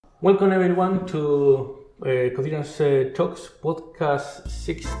Welcome everyone to Cocinas Talks Podcast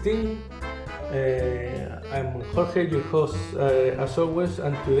 16. I'm Jorge, your host as always,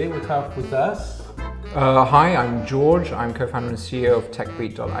 and today we have with us... Hi, I'm George. I'm co-founder and CEO of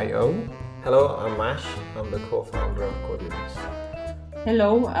TechBeat.io. Hello, I'm Mash. I'm the co-founder of Codinas.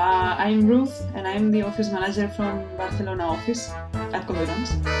 Hello, I'm Ruth, and I'm the office manager from Barcelona office at Codinas.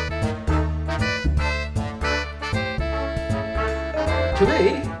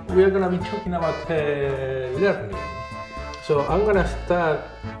 Today we are going to be talking about learning. So I'm going to start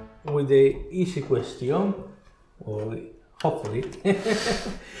with the easy question, or hopefully.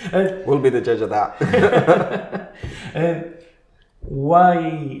 We'll be the judge of that.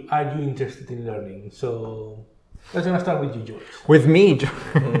 Why are you interested in learning? So let's gonna start with you, George. With me?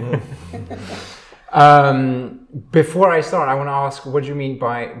 Before I start, I want to ask, what do you mean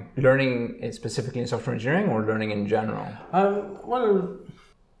by learning specifically in software engineering or learning in general? Well,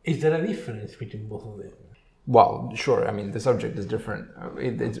 is there a difference between both of them? Well, sure. I mean, the subject is different.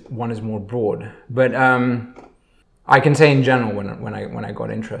 One is more broad, but I can say in general when I got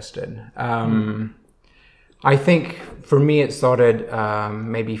interested. I think for me it started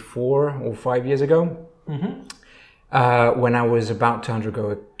maybe 4 or 5 years ago, when I was about to undergo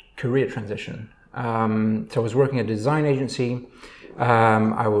a career transition. So I was working at a design agency.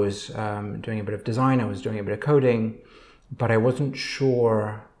 I was doing a bit of design. I was doing a bit of coding, but I wasn't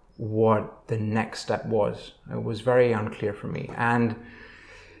sure what the next step was. It was very unclear for me. And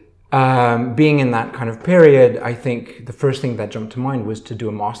being in that kind of period, I think the first thing that jumped to mind was to do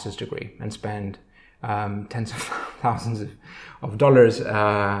a master's degree and spend tens of thousands of dollars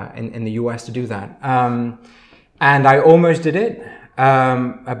in the US to do that. And I almost did it,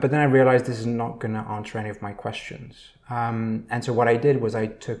 but then I realized this is not going to answer any of my questions. And so what I did was I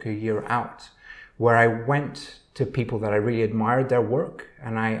took a year out where I went to people that I really admired their work,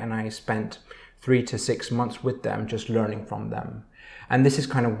 and I spent 3 to 6 months with them, just learning from them. And this is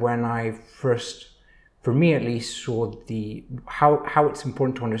kind of when I first, for me at least, saw how it's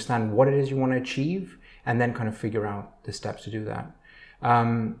important to understand what it is you want to achieve and then kind of figure out the steps to do that.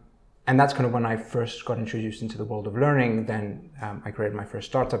 And that's kind of when I first got introduced into the world of learning. Then I created my first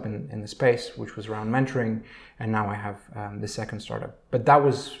startup in the space, which was around mentoring, and now I have the second startup. But that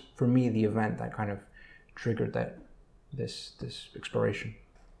was, for me, the event that kind of triggered this exploration.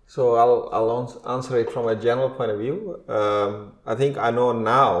 So I'll answer it from a general point of view. I think I know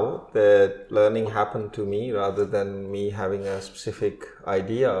now that learning happened to me rather than me having a specific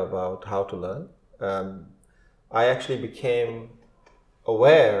idea about how to learn. I actually became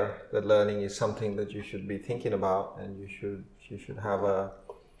aware that learning is something that you should be thinking about, and you should have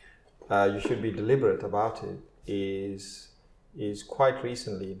you should be deliberate about it. Is quite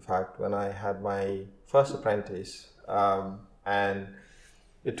recently, in fact, when I had my first apprentice, and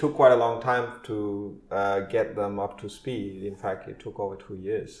it took quite a long time to get them up to speed. In fact, it took over 2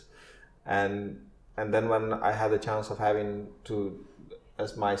 years, and then when I had the chance of having to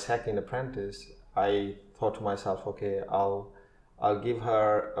as my second apprentice, I thought to myself, okay, I'll give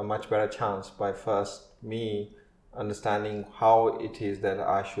her a much better chance by first me understanding how it is that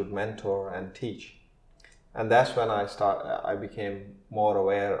I should mentor and teach. And that's when I became more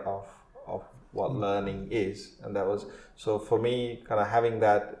aware of what learning is. And that was, so for me, kind of having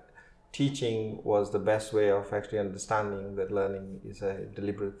that teaching was the best way of actually understanding that learning is a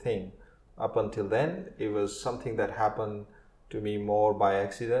deliberate thing. Up until then, it was something that happened to me more by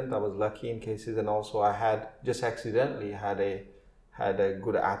accident. I was lucky in cases, and also I had just accidentally had a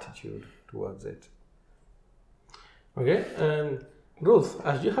good attitude towards it. Okay, Ruth,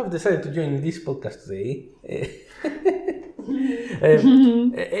 as you have decided to join this podcast today,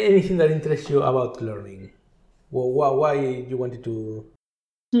 anything that interests you about learning? Well, why you wanted to?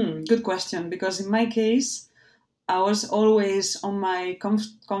 Good question, because in my case, I was always on my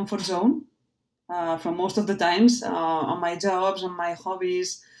comfort zone for most of the times, on my jobs, on my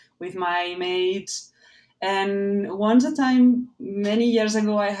hobbies, with my mates. And once a time, many years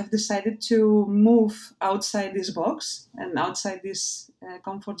ago, I have decided to move outside this box and outside this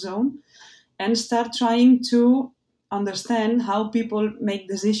comfort zone and start trying to understand how people make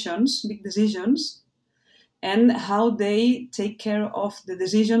decisions, big decisions, and how they take care of the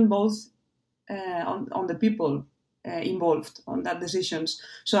decision, both on the people involved on that decisions.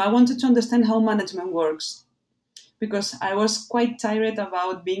 So I wanted to understand how management works, because I was quite tired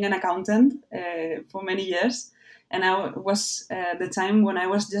about being an accountant for many years. And I was the time when I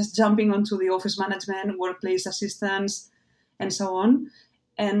was just jumping onto the office management, workplace assistance, and so on.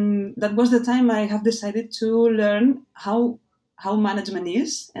 And that was the time I have decided to learn how management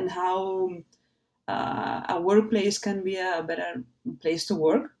is and how a workplace can be a better place to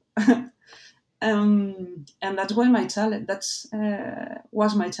work. And that's why my challenge. That's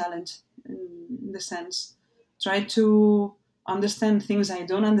was my challenge in the sense. Try to understand things I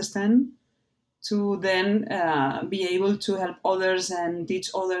don't understand, to then be able to help others and teach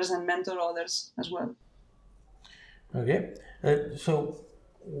others and mentor others as well. Okay, so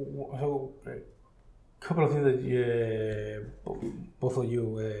a couple of things that both of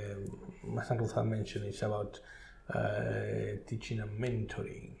you, Mas and Ruth, have mentioned is about teaching and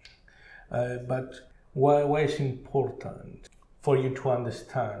mentoring. But why is it important for you to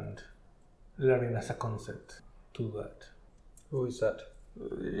understand learning as a concept to do that? Who is that?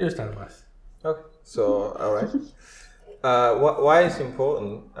 You start, Mas. Okay, so all right. Why it's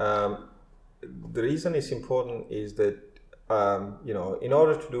important? The reason it's important is that in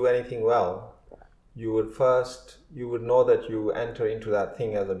order to do anything well, you would know that you enter into that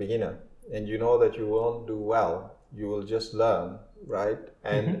thing as a beginner, and you know that you won't do well. You will just learn, right?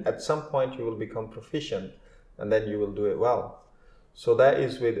 And at some point you will become proficient, and then you will do it well. So that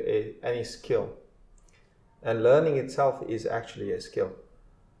is with any skill, and learning itself is actually a skill.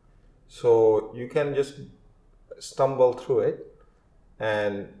 So you can just stumble through it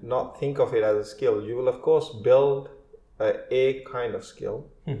and not think of it as a skill. You will, of course, build a kind of skill,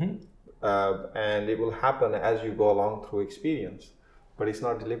 and it will happen as you go along through experience, but it's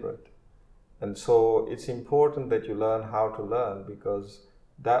not deliberate. And so it's important that you learn how to learn, because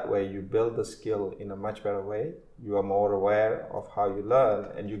that way you build the skill in a much better way. You are more aware of how you learn,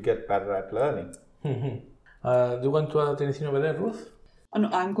 and you get better at learning. Do you want to add anything over there, Ruth? Oh, no,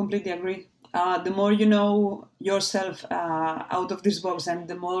 I'm completely agree. The more you know yourself out of this box, and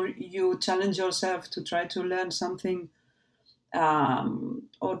the more you challenge yourself to try to learn something,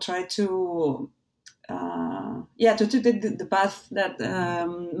 or try to take the path that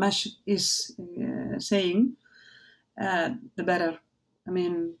Mash is saying, the better. I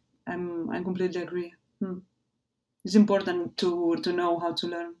mean, I completely agree. It's important to know how to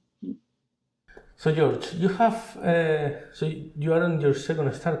learn. So George, you have you are on your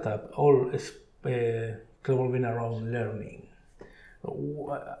second startup, all revolving around learning,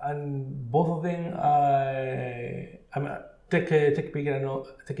 and both of them,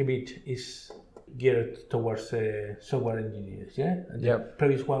 TechBit is geared towards software engineers. Yeah. Yeah. The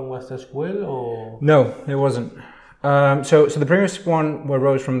previous one was as well, or no, it wasn't. So the previous one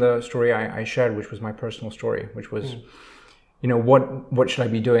arose from the story I shared, which was my personal story, which was, what should I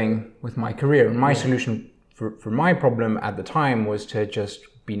be doing with my career? And my solution for my problem at the time was to just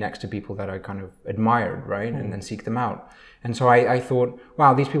be next to people that I kind of admired, right? And then seek them out. And so I thought,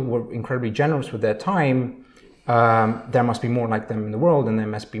 wow, these people were incredibly generous with their time. There must be more like them in the world, and there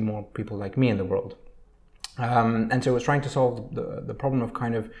must be more people like me in the world. And so I was trying to solve the problem of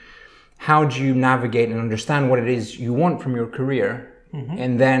kind of, how do you navigate and understand what it is you want from your career,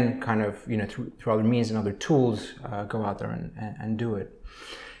 and then kind of, through other means and other tools, go out there and do it.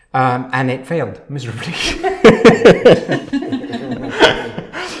 And it failed miserably.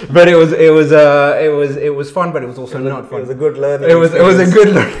 But it was fun, but it was also not fun. It was a good learning. It was a good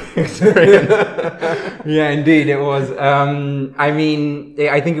learning experience. Yeah, indeed, it was. I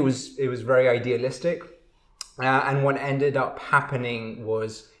think it was very idealistic, and what ended up happening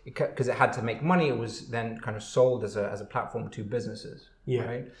was, because it had to make money, it was then kind of sold as a platform to businesses. Yeah.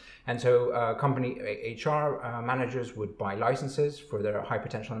 Right. And so company HR managers would buy licenses for their high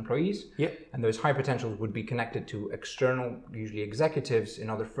potential employees. Yeah. And those high potentials would be connected to external, usually executives in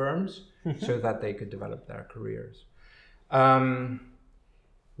other firms, so that they could develop their careers.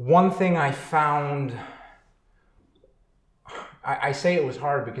 One thing I found, I say it was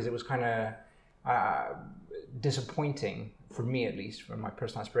hard because it was kind of disappointing for me, at least for my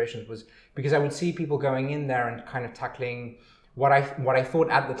personal aspirations, was because I would see people going in there and kind of tackling what I thought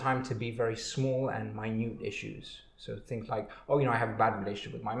at the time to be very small and minute issues. So things like, I have a bad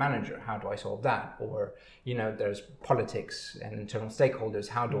relationship with my manager. How do I solve that? Or, there's politics and internal stakeholders.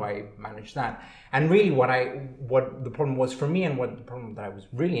 How do I manage that? And really what the problem was for me, and what the problem that I was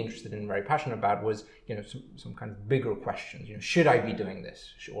really interested in and very passionate about was, some kind of bigger questions. Should I be doing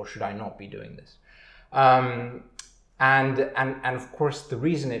this, or should I not be doing this? And of course, the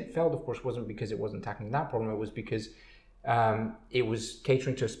reason it failed, of course, wasn't because it wasn't tackling that problem. It was because it was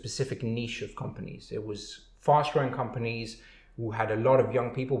catering to a specific niche of companies. It was fast-growing companies who had a lot of young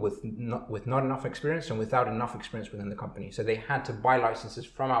people with not enough experience and without enough experience within the company. So they had to buy licenses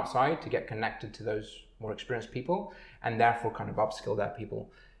from outside to get connected to those more experienced people, and therefore kind of upskill their people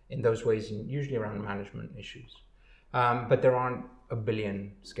in those ways, and usually around management issues. But there aren't a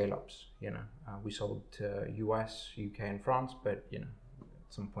billion scale-ups. We sold to US, UK, and France, but at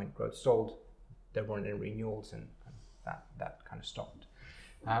some point growth stalled. There weren't any renewals, and that kind of stopped.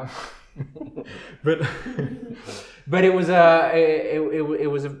 But it was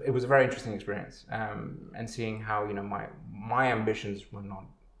it was a very interesting experience, and seeing how my ambitions were not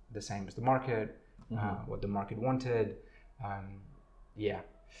the same as the market, what the market wanted,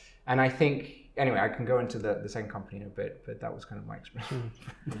 and I think anyway I can go into the second company in a bit, but that was kind of my experience.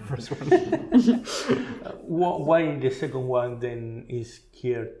 The first one. Why the second one then is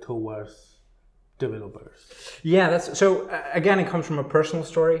geared towards developers? Yeah, that's so. Again, it comes from a personal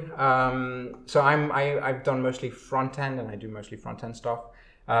story. So I've done mostly front end, and I do mostly front end stuff.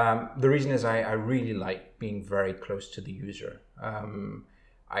 The reason is I really like being very close to the user.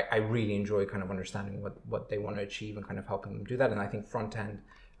 I really enjoy kind of understanding what they want to achieve and kind of helping them do that. And I think front end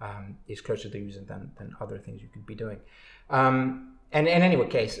is closer to the user than other things you could be doing. And in any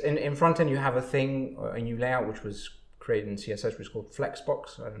case, in front end you have a thing, a new layout which was created in CSS, which is called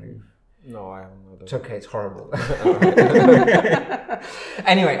Flexbox. I don't know. No, I haven't. It's okay. It's horrible.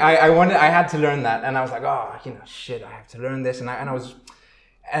 Anyway, I had to learn that, and I was like, shit, I have to learn this, and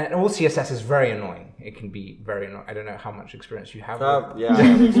all CSS is very annoying. It can be very annoying. I don't know how much experience you have. Yeah.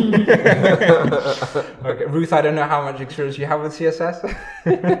 Okay, Ruth, I don't know how much experience you have with CSS.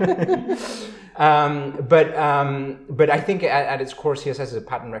 But I think at its core, CSS is a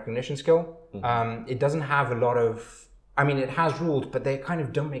pattern recognition skill. It doesn't have a lot of. I mean, it has rules, but they kind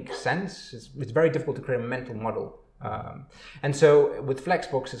of don't make sense. It's very difficult to create a mental model. And so with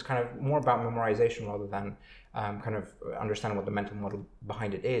Flexbox, it's kind of more about memorization rather than kind of understanding what the mental model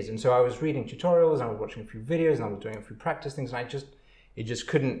behind it is. And so I was reading tutorials, and I was watching a few videos, and I was doing a few practice things, and it just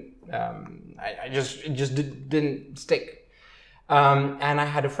couldn't, it just didn't stick. And I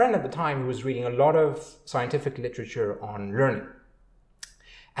had a friend at the time who was reading a lot of scientific literature on learning.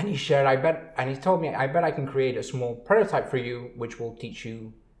 And he shared, he told me, I bet I can create a small prototype for you, which will teach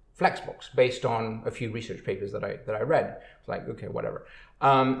you Flexbox based on a few research papers that I read. I was like, okay, whatever.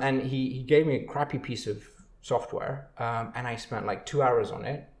 And he gave me a crappy piece of software, and I spent like 2 hours on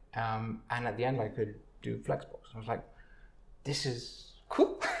it. And at the end, I could do Flexbox. I was like, this is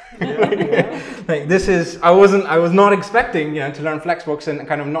cool. Like this is, I was not expecting, to learn Flexbox and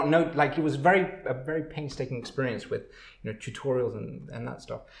kind of not know, like it was a very painstaking experience with, tutorials and that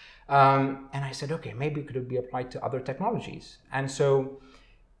stuff. And I said, okay, maybe it could be applied to other technologies. And so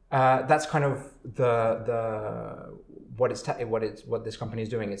that's kind of what this company is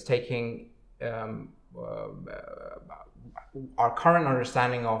doing. It's taking our current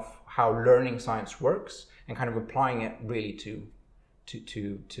understanding of how learning science works and kind of applying it really to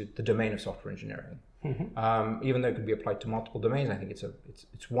the domain of software engineering. Even though it could be applied to multiple domains, I think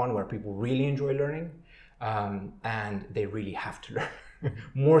it's one where people really enjoy learning, and they really have to learn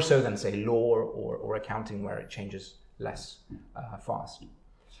more so than say law or accounting, where it changes less fast.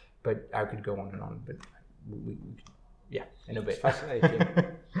 But I could go on and on, but we in a bit. Fascinating.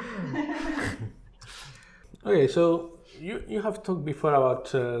 Okay, so you have talked before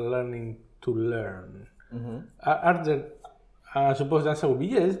about learning to learn. Are there? I suppose the answer would be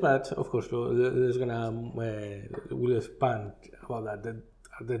yes, but of course, there's we'll expand about that.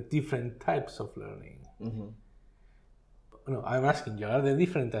 Are there different types of learning? No, I'm asking you. Are there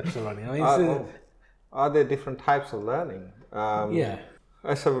different types of learning? Are there different types of learning? Yeah.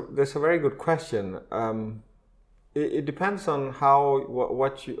 That's a very good question. It depends on how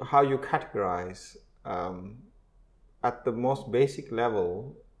you categorize. At the most basic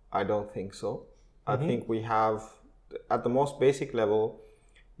level, I don't think so. I think we have, at the most basic level,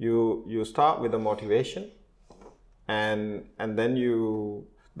 you start with a motivation, and then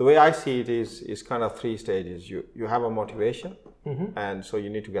the way I see it is kind of 3 stages. You have a motivation, and so you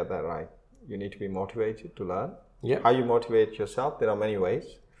need to get that right. You need to be motivated to learn. Yeah. How you motivate yourself, there are many ways.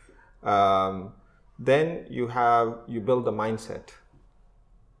 Then you build a mindset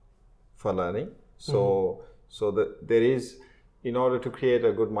for learning. So there is, in order to create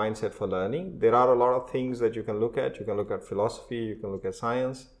a good mindset for learning, there are a lot of things that you can look at. You can look at philosophy, you can look at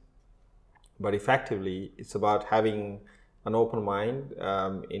science, but effectively it's about having an open mind.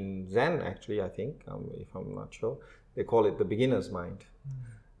 In Zen, actually, I think, if I'm not sure, they call it the beginner's mind.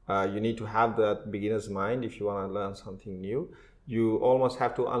 You need to have that beginner's mind if you want to learn something new. You almost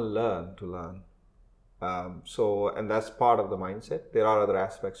have to unlearn to learn. And that's part of the mindset. There are other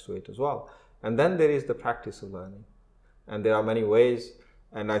aspects to it as well. And then there is the practice of learning. And there are many ways.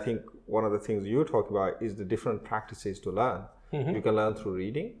 And I think one of the things you talk about is the different practices to learn. You can learn through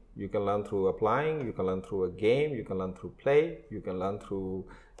reading. You can learn through applying. You can learn through a game. You can learn through play. You can learn through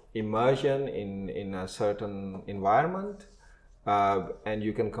immersion in a certain environment. And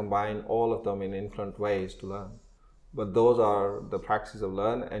you can combine all of them in infinite ways to learn. But those are the practices of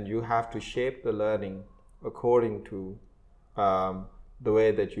learn, and you have to shape the learning according to the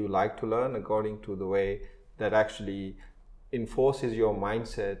way that you like to learn, according to the way that actually enforces your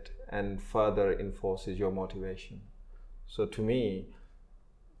mindset and further enforces your motivation. So to me,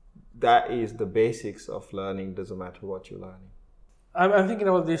 that is the basics of learning, doesn't matter what you're learning. I'm thinking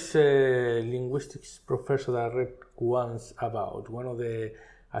about this linguistics professor that I read once about. One of the,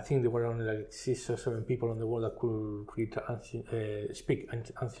 I think there were only like 6 or 7 people in the world that could speak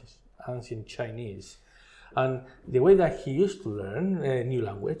ancient Chinese. And the way that he used to learn a new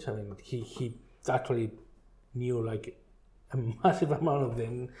language, I mean, he actually knew like a massive amount of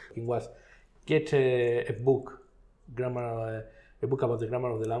them. It was get a book, a book about the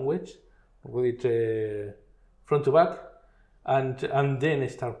grammar of the language, read it front to back, and then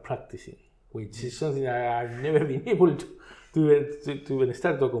start practicing, which is something I've never been able to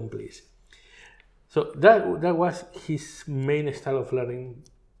start to accomplish. So that was his main style of learning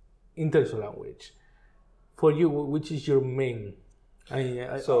in terms of language. For you, which is your main practice?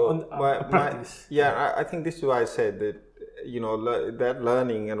 I think this is why I said that, that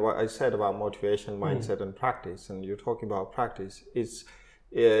learning and what I said about motivation, mindset, and practice, and you're talking about practice, it's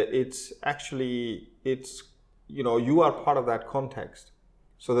actually, you are part of that context.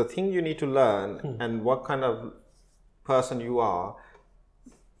 So the thing you need to learn and what kind of person you are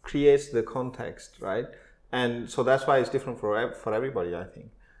creates the context, right? And so that's why it's different for everybody, I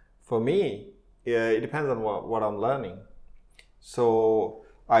think. For me, it depends on what I'm learning. So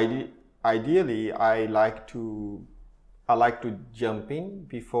ideally, I like to jump in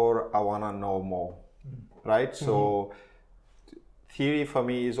before I want to know more, right? So theory for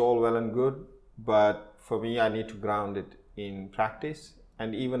me is all well and good, but for me, I need to ground it in practice.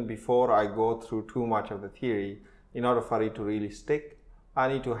 And even before I go through too much of the theory, in order for it to really stick, I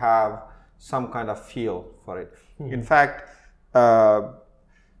need to have some kind of feel for it. In fact,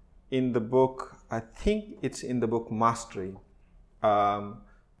 in the book, I think it's in the book Mastery, I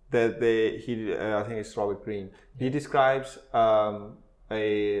think it's Robert Greene. He describes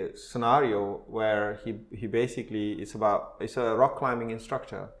a scenario where he basically it's a rock climbing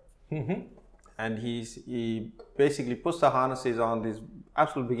instructor, and he basically puts the harnesses on these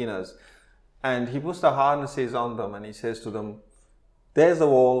absolute beginners, and he puts the harnesses on them, and he says to them, "There's the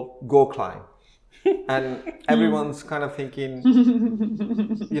wall, go climb." And everyone's kind of thinking,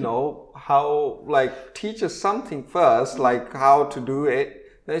 how, like, teach us something first, like how to do it.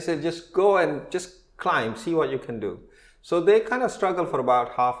 They said, just go and just climb, see what you can do. So they kind of struggle for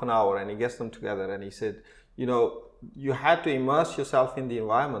about half an hour, and he gets them together, and he said, you had to immerse yourself in the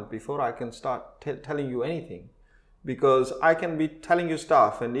environment before I can start telling you anything, because I can be telling you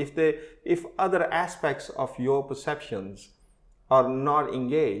stuff, and if other aspects of your perceptions are not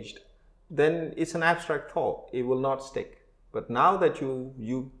engaged, then it's an abstract thought. It will not stick. But now that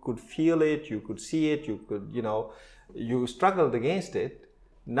you could feel it, you could see it, you could, you struggled against it.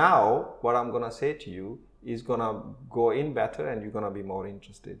 Now, what I'm going to say to you is going to go in better, and you're going to be more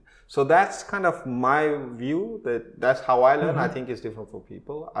interested. So that's kind of my view. That's how I learn. I think it's different for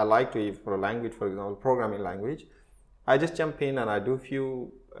people. I like to, for a language, for example, programming language, I just jump in and I do a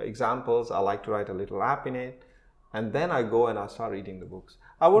few examples. I like to write a little app in it. And then I go and I start reading the books.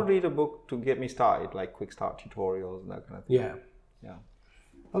 I would read a book to get me started, like quick start tutorials and that kind of thing. Yeah.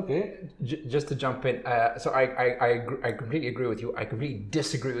 Okay. Just to jump in, so I completely agree with you. I completely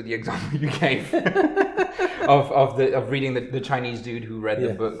disagree with the example you gave of reading the Chinese dude who read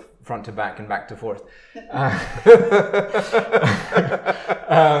the book front to back and back to forth.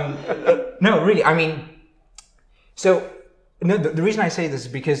 No, really. I mean, so. No, the reason I say this is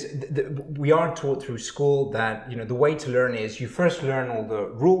because we are taught through school that, the way to learn is you first learn all the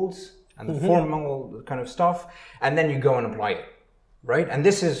rules and the formal kind of stuff, and then you go and apply it, right? And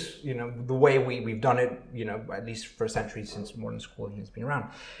this is, the way we've done it, at least for a century since modern schooling has been around.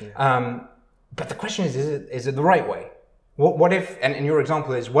 Yeah. But the question is it the right way? What if, and in your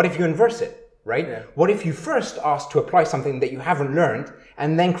example is, what if you inverse it? Right? Yeah. What if you first ask to apply something that you haven't learned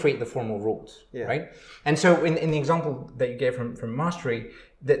and then create the formal rules? Yeah. Right? And so in the example that you gave from Mastery,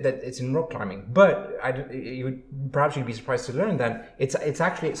 that it's in rock climbing, but you'd be surprised to learn that it's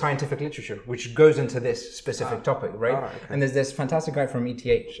actually scientific literature which goes into this specific topic, right? Okay. And there's this fantastic guy from ETH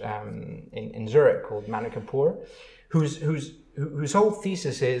in Zurich called Manu Kapoor, whose whole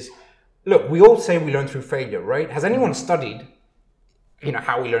thesis is, look, we all say we learn through failure, right? Has anyone studied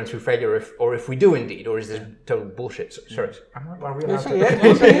how we learn through failure, if we do indeed, or is this total bullshit? Sorry, are we allowed to?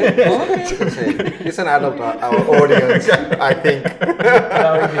 It's an adult audience, I think.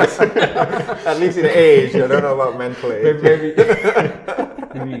 At least in age. I don't know about mental age. Maybe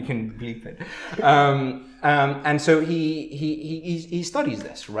you can bleep it. And so he studies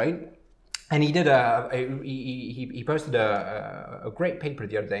this, right? And he did he posted a great paper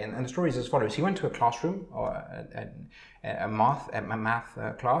the other day, and the story is as follows. He went to a classroom, or a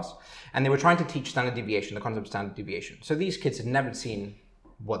math class, and they were trying to teach standard deviation, the concept of standard deviation. So these kids had never seen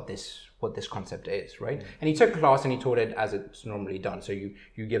what this concept is, right? And he took a class and he taught it as it's normally done. So you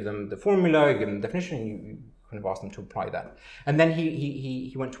give them the formula, you give them the definition, and you kind of ask them to apply that. And then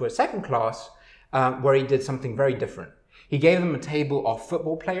he went to a second class where he did something very different. He gave them a table of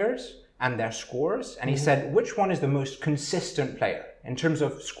football players and their scores, and he said, which one is the most consistent player in terms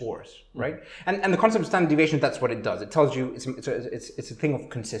of scores, right? And the concept of standard deviation, that's what it does. It tells you it's a thing of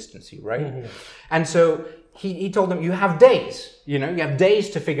consistency, right? And so he told them, you have days, you have days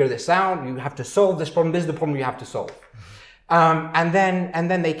to figure this out. You have to solve this problem. This is the problem you have to solve. And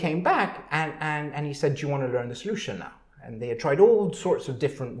then they came back and he said, do you want to learn the solution now? And they had tried all sorts of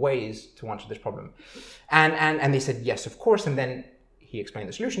different ways to answer this problem. And they said, yes, of course. And then he explained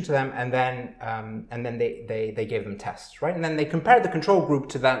the solution to them, and then they gave them tests, right? And then they compared the control group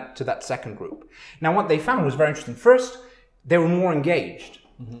to that second group. Now, what they found was very interesting. First, they were more engaged,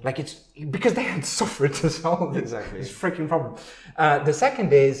 like it's because they had suffered to solve this freaking problem. The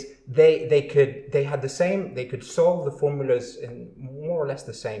second is they could solve the formulas in more or less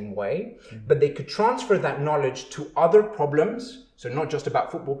the same way, but they could transfer that knowledge to other problems. So not just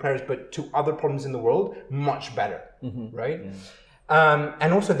about football players, but to other problems in the world much better, right?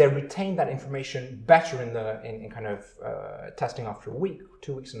 And also they retain that information better in kind of testing after a week,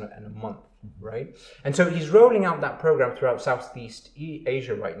 2 weeks, and a month, right? And so he's rolling out that program throughout Southeast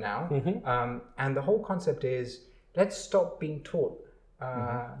Asia right now. And the whole concept is, let's stop being taught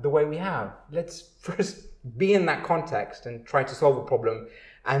the way we have. Let's first be in that context and try to solve a problem,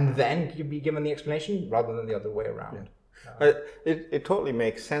 and then be given the explanation rather than the other way around. It totally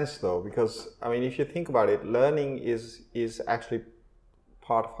makes sense though, because I mean, if you think about it, learning is actually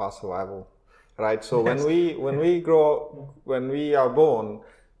part of our survival, right? So when we are born,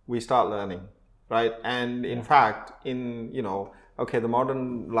 we start learning, right? And in fact, the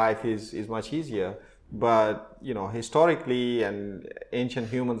modern life is much easier, but historically and ancient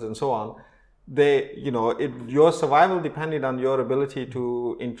humans and so on, your survival depended on your ability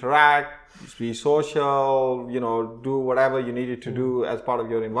to interact, be social, do whatever you needed to do as part of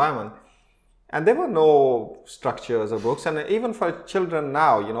your environment. And there were no structures or books. And even for children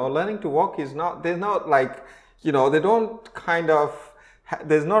now, learning to walk there's not like, they don't kind of,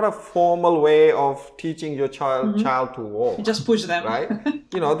 there's not a formal way of teaching your child to walk. You just push them. Right?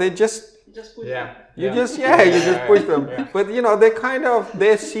 They just push them. You just push them. Yeah. But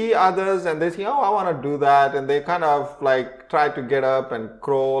they see others and they think, oh, I want to do that, and they kind of like try to get up and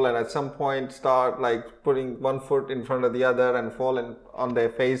crawl, and at some point start like putting one foot in front of the other and fall on their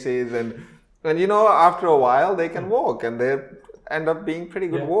faces, and after a while they can walk, and they end up being pretty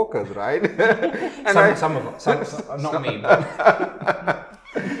good walkers, right? And some of them, not me, but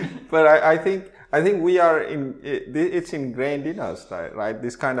but I think we are it's ingrained in us, right?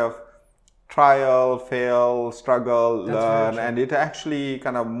 This kind of trial, fail, struggle, learn, and it actually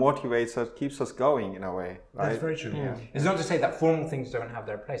kind of motivates us, keeps us going in a way, right? That's very true. Yeah. It's not to say that formal things don't have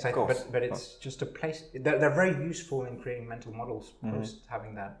their place, but it's just a place. They're very useful in creating mental models post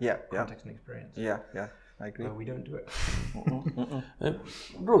having that context and experience. Yeah, I agree. But we don't do it.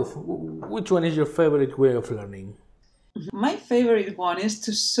 Ruth, which one is your favorite way of learning? My favorite one is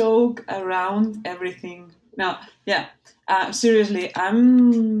to soak around everything. Now, seriously, I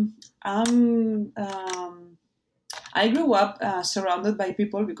grew up surrounded by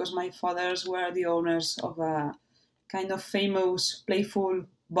people because my fathers were the owners of a kind of famous playful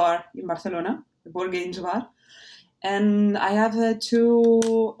bar in Barcelona, the Board Games Bar. And I have two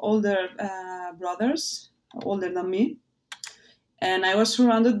older brothers, older than me. And I was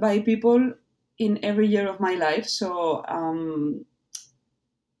surrounded by people in every year of my life. So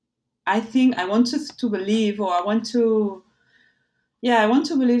I think I wanted to believe, or I want to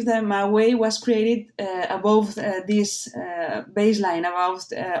believe that my way was created above this baseline, about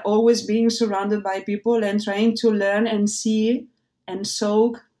always being surrounded by people and trying to learn and see and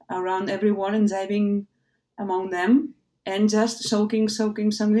soak around everyone and diving among them and just soaking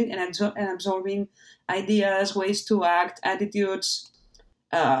and absorbing ideas, ways to act, attitudes,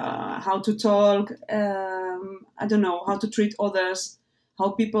 how to talk, how to treat others, how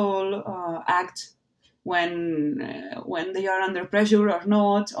people act when they are under pressure or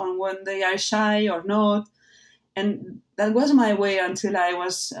not, or when they are shy or not. And that was my way until I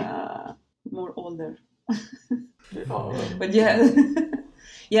was more older. But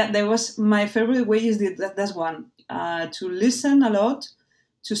that was my favorite way. That's one, to listen a lot,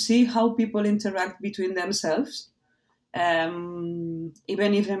 to see how people interact between themselves, Even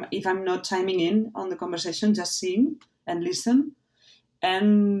if I'm not chiming in on the conversation, just seeing and listen,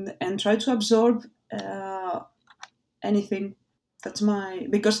 and try to absorb anything. That's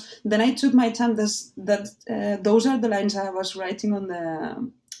because then I took my time. Those are the lines I was writing on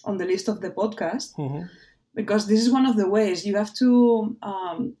the list of the podcast. Mm-hmm. Because this is one of the ways you have to,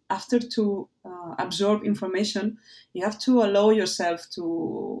 after to absorb information, you have to allow yourself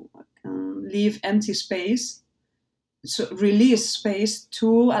to leave empty space, so release space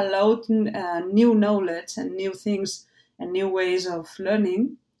to allow new knowledge and new things and new ways of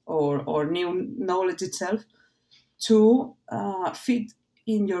learning or new knowledge itself to fit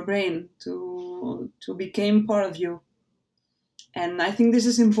in your brain, to become part of you. And I think this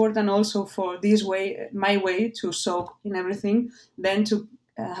is important also for this way, my way to soak in everything, then to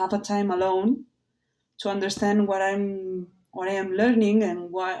have a time alone to understand what I am learning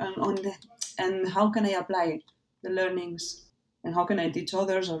and and how can I apply the learnings and how can I teach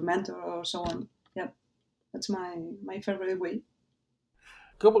others or mentor or so on. Yeah, that's my favorite way.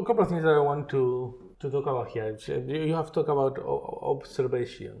 Couple of things that I want to talk about here. You have talked about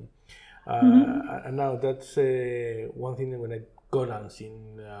observation, and now that's one thing that when I go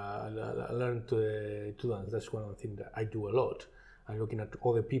dancing, I learn to dance. That's one of the things that I do a lot. I'm looking at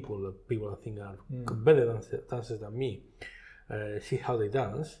other people I think are better dancers than me, see how they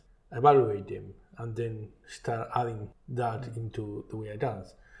dance, evaluate them, and then start adding that into the way I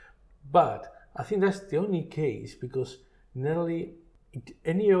dance. But I think that's the only case, because nearly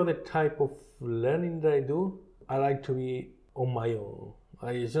any other type of learning that I do, I like to be on my own.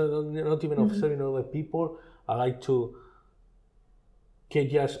 It's not even observing other people. I like to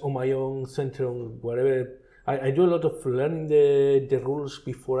get just on my own, center on whatever. I do a lot of learning the rules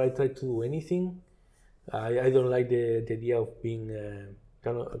before I try to do anything. I don't like the idea of being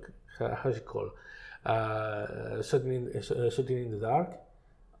kind of, how's it called, shooting in the dark.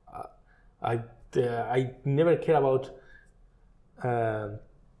 I never care about how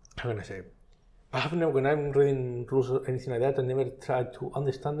can I say? I have never, when I'm reading rules or anything like that, I never try to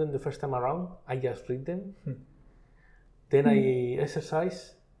understand them the first time around. I just read them, then I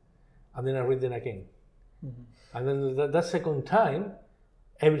exercise, and then I read them again. And then that second time,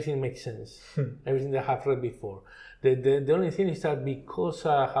 everything makes sense. Everything that I have read before. The only thing is that because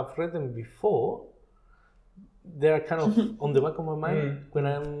I have read them before, they are kind of on the back of my mind when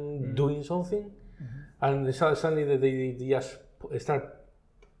I'm doing something, and suddenly they just start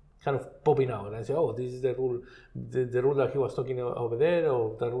kind of popping out, and I say, oh, this is the rule, the rule that he was talking over there,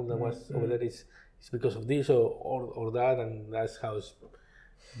 or the rule that was over there is because of this or that, and that's how it's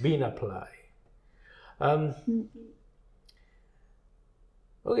being applied.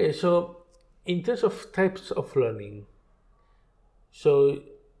 Okay, so in terms of types of learning, so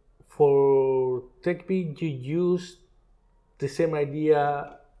for TechBee, you use the same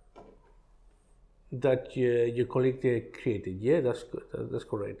idea that your colleague created. Yeah, that's good. That's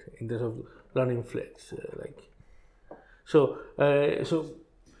correct. In terms of learning flex, so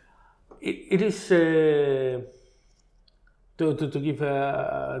it is to give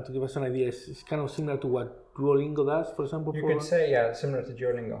us an idea. It's kind of similar to what Duolingo does, for example. You could say similar to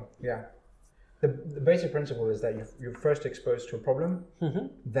Duolingo. Yeah. The basic principle is that you're first exposed to a problem,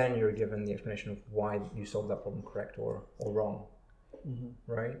 then you're given the explanation of why you solved that problem correct or wrong,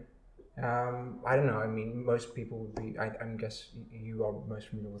 right? I don't know. I mean, most people would be. I guess you are most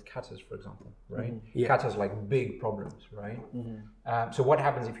familiar with katas, for example, right? Yeah. Katas like big problems, right? So what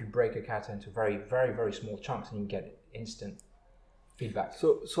happens if you break a kata into very, very, very small chunks and you get instant feedback?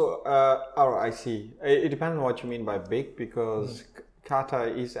 I see. It depends on what you mean by big, because kata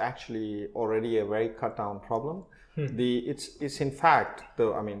is actually already a very cut down problem. It's in fact,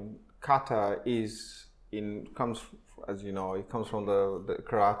 though. I mean, kata comes, as you know, it comes from the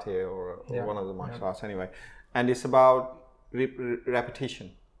karate or one of the martial arts anyway, and it's about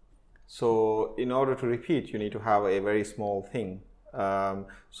repetition. So in order to repeat, you need to have a very small thing.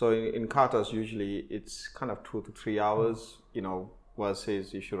 So in katas, usually it's kind of 2 to 3 hours,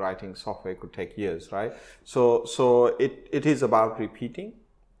 versus if you're writing software, it could take years, right? So it is about repeating,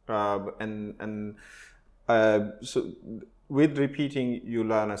 so with repeating, you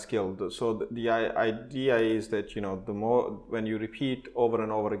learn a skill. So the idea is that, the more, when you repeat over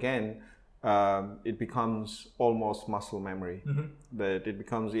and over again, it becomes almost muscle memory, that it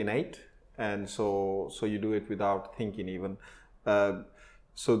becomes innate. And so you do it without thinking even.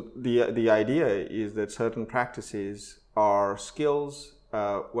 So the idea is that certain practices are skills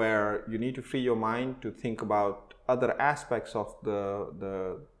where you need to free your mind to think about other aspects of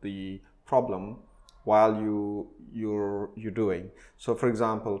the problem while you're doing. So, for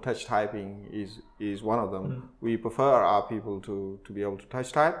example, touch typing is one of them. We prefer our people to be able to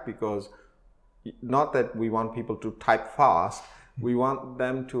touch type, because not that we want people to type fast, we want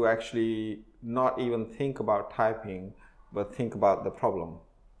them to actually not even think about typing, but think about the problem.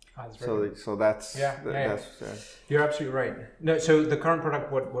 So that's You're absolutely right. No, so the current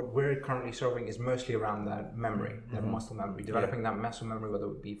product, what we're currently serving is mostly around that memory, that muscle memory, developing that muscle memory, whether it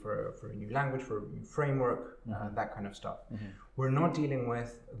would be for a new language, for a new framework, that kind of stuff. We're not dealing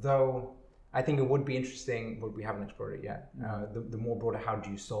with, though I think it would be interesting, but we haven't explored it yet, the more broader, how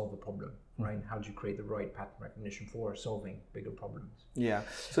do you solve a problem, right? How do you create the right pattern recognition for solving bigger problems? Yeah.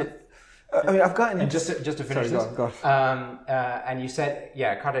 So I mean, I've gotten... And just to finish this, go on. And you said,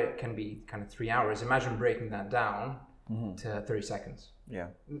 kata can be kind of 3 hours. Imagine breaking that down to 30 seconds. Yeah.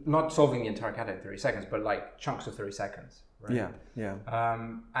 Not solving the entire kata in 30 seconds, but like chunks of 30 seconds. Right? Yeah.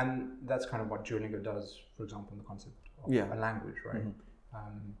 And that's kind of what Duolingo does, for example, in the concept of a language, right?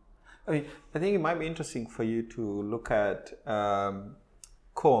 I mean, I think it might be interesting for you to look at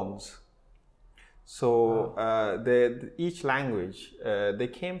koans. So each language, they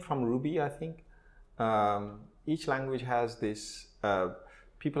came from Ruby, I think. Each language has this,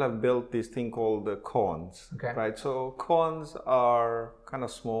 people have built this thing called the koans, right? So koans are kind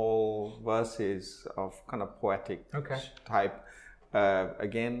of small verses of kind of poetic type,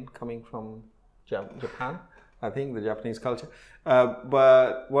 again, coming from Japan, I think, the Japanese culture.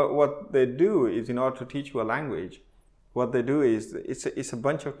 But what they do is, in order to teach you a language, what they do is, it's a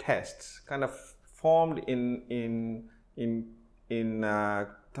bunch of tests, kind of formed in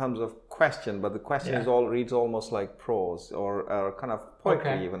terms of question, but the question reads almost like prose or kind of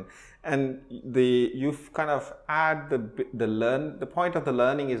poetry even, and you've kind of add the point of the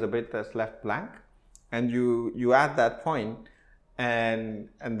learning is a bit that's left blank, and you add that point, and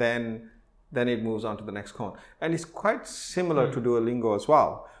then it moves on to the next koan, and it's quite similar to Duolingo as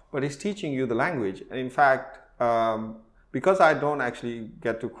well, but it's teaching you the language, and in fact. Because I don't actually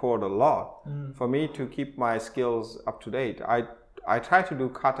get to code a lot, for me to keep my skills up to date, I try to do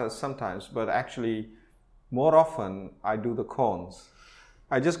katas sometimes, but actually more often I do the koans.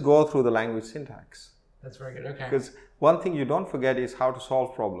 I just go through the language syntax. That's very good, okay. Because one thing you don't forget is how to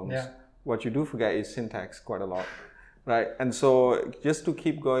solve problems. Yeah. What you do forget is syntax quite a lot, right? And so just to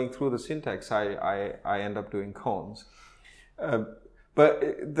keep going through the syntax, I end up doing koans. But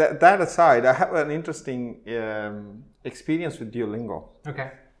that aside, I have an interesting experience with Duolingo.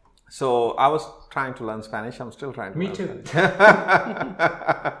 Okay. So I was trying to learn Spanish. I'm still trying to learn Spanish.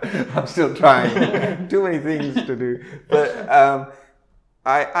 I'm still trying. Too many things to do. But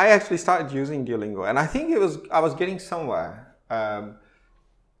I actually started using Duolingo, and I think I was getting somewhere.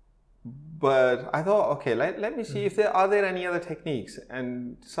 But I thought, okay, let me see if are there any other techniques.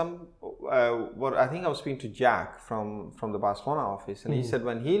 And what I think I was speaking to Jack from the Barcelona office, and he said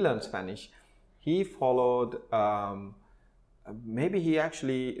when he learned Spanish, he followed. Maybe he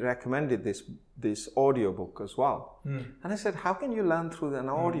actually recommended this audiobook as well. And I said, how can you learn through an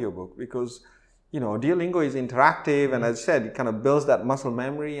audiobook? Because Duolingo is interactive, and as I said, it kind of builds that muscle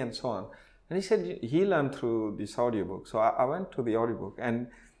memory and so on. And he said he learned through this audiobook. So I went to the audiobook, and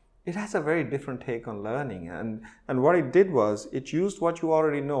it has a very different take on learning. And what it did was it used what you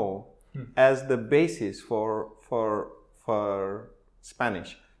already know as the basis for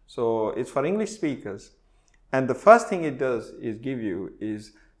Spanish. So it's for English speakers. And the first thing it does is give you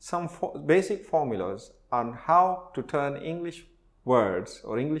some basic formulas on how to turn English words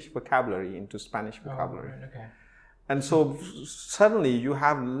or English vocabulary into Spanish vocabulary. Right, okay. And so suddenly you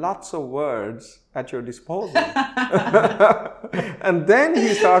have lots of words at your disposal. And then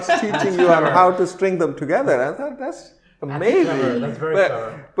he starts teaching you on how to string them together. I thought, that's amazing. That's very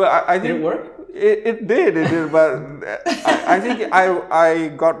clever. But I think did it work? It did. But I think I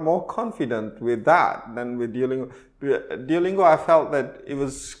got more confident with that than with Duolingo. Duolingo, I felt that it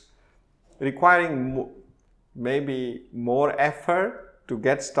was requiring maybe more effort to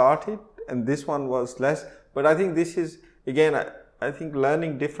get started, and this one was less. But I think this is, again, I think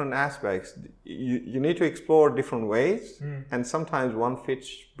learning different aspects, you need to explore different ways, and sometimes one fits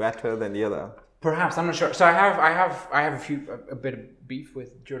better than the other. Perhaps, I'm not sure. So I have a bit of beef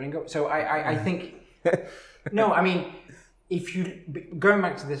with Duolingo. So I think, no, I mean, if you, going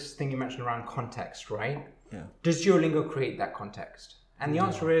back to this thing you mentioned around context, right? Yeah. Does Duolingo create that context? And the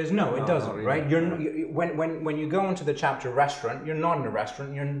answer is no, it doesn't, really. Right? When you go into the chapter restaurant, you're not in a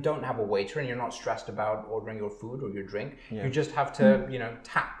restaurant, you don't have a waiter, and you're not stressed about ordering your food or your drink. Yeah. You just have to,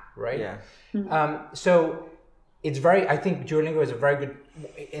 tap, right? Yeah. So it's very, I think Duolingo is a very good,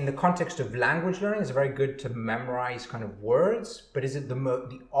 in the context of language learning, it's very good to memorize kind of words, but is it the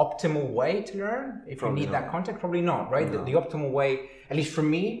optimal way to learn? If you need that context, probably not, right? The optimal way, at least for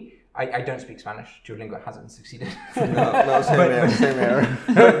me, I don't speak Spanish. Duolingo hasn't succeeded. No, same here.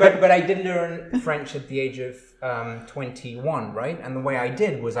 But I did learn French at the age of 21, right? And the way I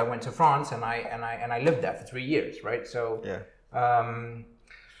did was I went to France and I lived there for 3 years, right? So,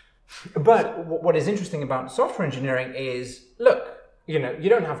 but what is interesting about software engineering is, look, you know, you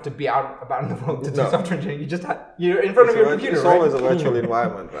don't have to be out about in the world to do software engineering. You just you're in front of your computer, it's right? always a virtual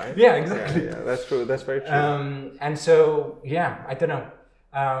environment, right? Yeah, exactly. Yeah, that's true. That's very true. And so, yeah, I don't know.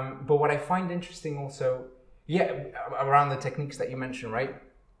 But what I find interesting also, around the techniques that you mentioned, right?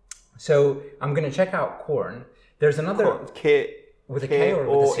 So I'm going to check out Koan. There's another with a K or with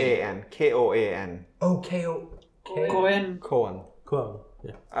a C? Koan. Oh, Koan. Koan. Koan.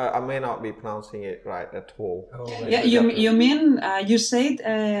 Yeah. I may not be pronouncing it right at all. Oh, Yeah, you mean you said,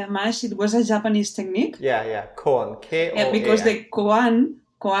 Mash, it was a Japanese technique? Yeah, Koan. Koan. Yeah, because the Koan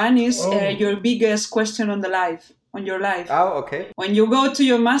is your biggest question on your life. Oh, okay. When you go to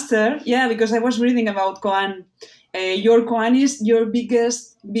your master, because I was reading about Koan, your Koan is your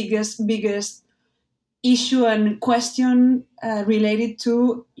biggest issue and question related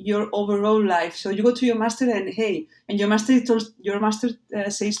to your overall life. So you go to your master and your master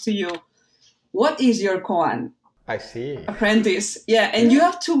says to you, what is your Koan? I see. Apprentice. Yeah, and you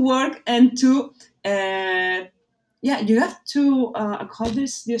have to work and to, you have to, how do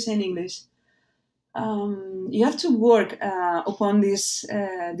you say in English? You have to work upon this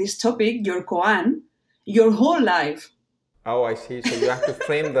topic, your Koan, your whole life. Oh, I see. So you have to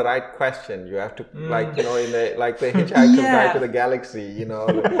frame the right question. You have to, like, you know, in the Hitchhiker's Guide to the Galaxy, you know,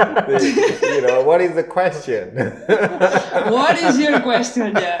 what is the question? What is your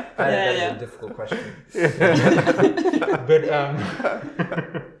question? That is a difficult question. But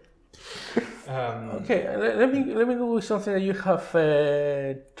okay, let me go with something that you have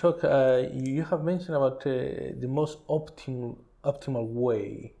talked. You have mentioned about the most optimal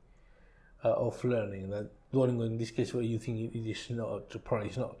way of learning. That Duolingo, in this case, where you think it is not, probably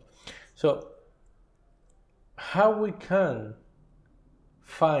is not. So, how we can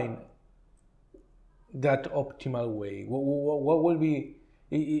find that optimal way? What will be?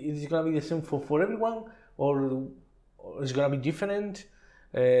 Is it going to be the same for everyone, or is it going to be different?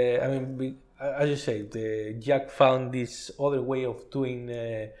 I mean, as you say, Jack found this other way of doing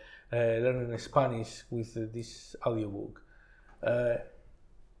learning Spanish with this audiobook.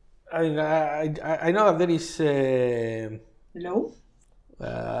 I mean, I know that there is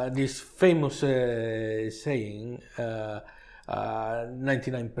this famous saying,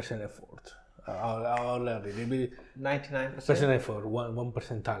 99% effort. Our learning. 99% effort,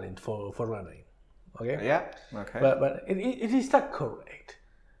 1% talent for learning. Okay. Yeah. Okay. But it is that correct?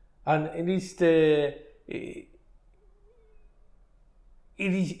 And it is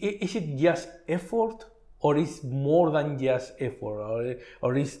is it just effort, or is more than just effort,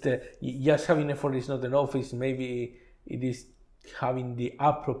 or is just having effort is not enough? Is maybe it is having the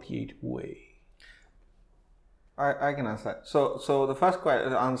appropriate way? I can answer that. So the first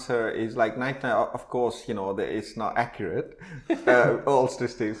answer is like 99. Of course, you know, it's not accurate. All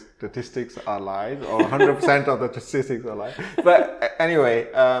statistics are lies, or 100% of the statistics are lies. But anyway,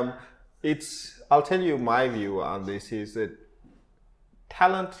 I'll tell you my view on this is that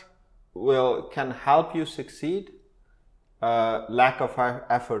talent can help you succeed. Lack of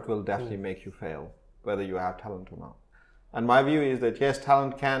effort will definitely make you fail, whether you have talent or not. And my view is that yes,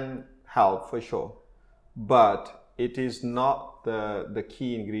 talent can help for sure, but it is not the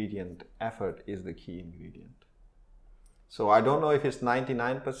key ingredient. Effort is the key ingredient. So I don't know if it's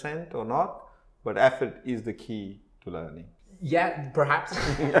 99% or not, but effort is the key to learning. Yeah, perhaps.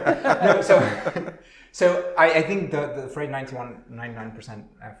 No, so I think the phrase 99%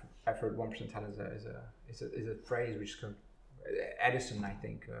 effort, 1% talent is a phrase which Edison, I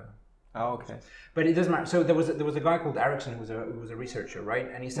think. Oh, okay. But it doesn't matter. So there was a guy called Ericsson who was a researcher, right?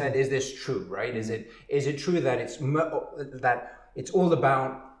 And he said, "Is this true? Right? Is it true that it's all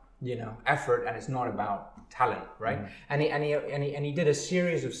about, you know, effort and it's not about talent, right?" And he did a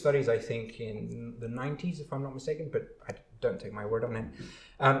series of studies, I think, in the 90s, if I'm not mistaken, but I don't take my word on it.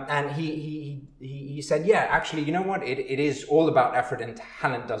 And he said, yeah, actually, you know what? It is all about effort, and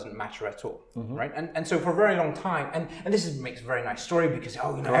talent doesn't matter at all, right? And so for a very long time, and this makes a very nice story because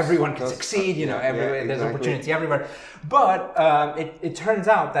everyone can succeed, you know, everywhere there's opportunity everywhere. But it turns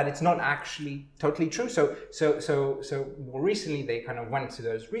out that it's not actually totally true. So more recently they kind of went to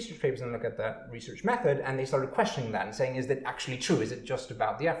those research papers and looked at that research method, and they started questioning that and saying, is that actually true? Is it just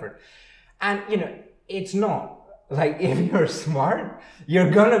about the effort? And you know, it's not. like if you're smart,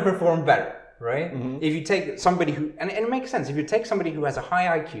 you're gonna perform better, right? If you take somebody who, and it makes sense, if you take somebody who has a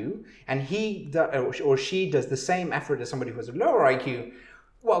high IQ and or she does the same effort as somebody who has a lower IQ,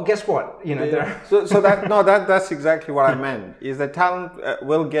 well, guess what? You know, that's exactly what I meant. Is that talent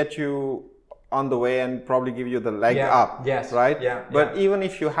will get you on the way and probably give you the leg up. Yes. Right. Yeah. But even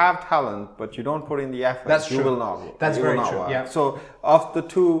if you have talent, but you don't put in the effort, that's you true. will not. That's you very will not true. work. Yeah. So of the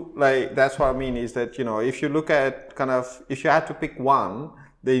two, like that's what I mean is that, you know, if you look at kind of, if you had to pick one,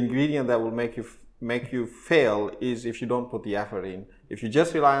 the ingredient that will make you fail is if you don't put the effort in. If you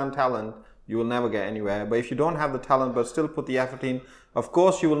just rely on talent, you will never get anywhere. But if you don't have the talent but still put the effort in, of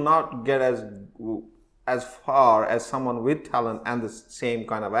course you will not get as far as someone with talent and the same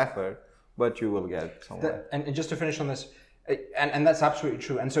kind of effort, but you will get somewhere. And just to finish on this, and that's absolutely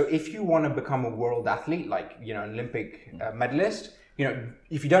true. And so if you want to become a world athlete, like, you know, an Olympic medalist, you know,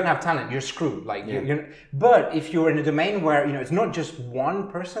 if you don't have talent, you're screwed. Like, but if you're in a domain where, you know, it's not just one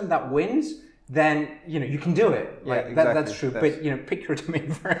person that wins, then, you know, you can do it. Like, exactly. That's true. But, you know, pick your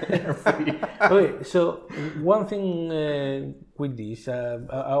domain for it. Okay, so one thing with this, I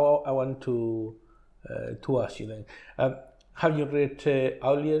want to ask you then. Have you read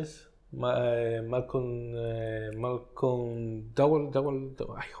Outliers? Malcolm Dowell.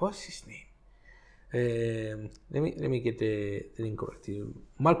 What's his name? Let me get the name correct here.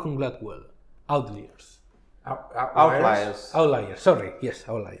 Malcolm Gladwell. Outliers. Outliers. Sorry. Yes,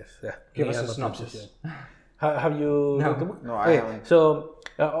 Outliers. Yeah. Give us a synopsis. Have you read the book? No, I haven't. So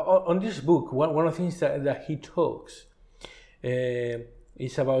on this book, one of the things that he talks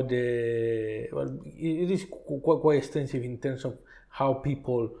is about it is quite extensive in terms of how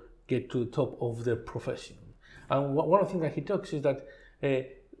people get to the top of their profession. And one of the things that he talks is that,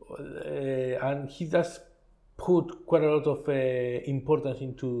 and he does put quite a lot of importance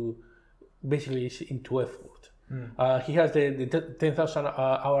into effort. He has the 10,000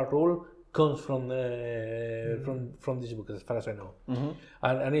 hour rule comes from this book, as far as I know.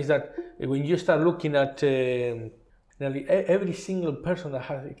 And it's that when you start looking at nearly every single person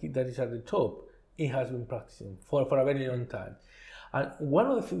that is at the top, it has been practicing for a very long time. And one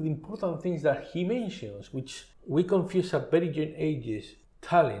of the important things that he mentions, which we confuse at very young ages,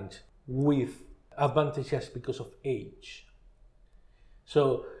 talent with advantages because of age.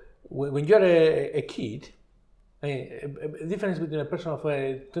 So when you're a kid, the difference between a person of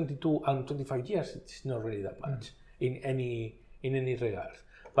 22 and 25 years, it's not really that much in any regard.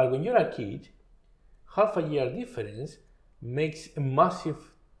 But when you're a kid, half a year difference makes a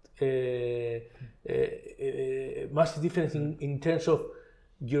massive difference in terms of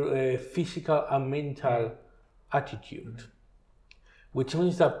your physical and mental attitude, which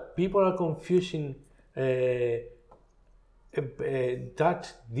means that people are confusing that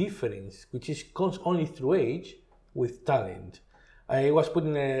difference, which comes only through age, with talent. I was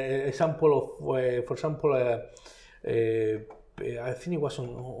putting an example of, for example, I think it was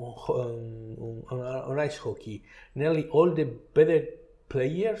on ice hockey. Nearly all the better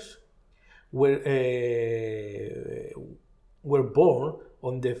players were born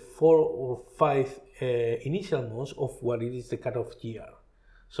on the 4 or 5 initial months of what it is the cutoff year.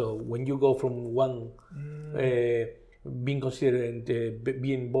 So when you go from one being considered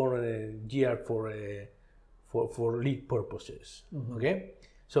being born in a year for league purposes, okay.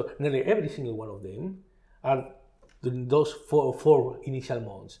 So nearly every single one of them are those four initial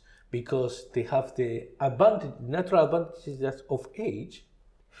months, because they have the natural advantages of age,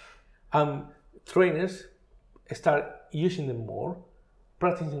 and trainers start using them more,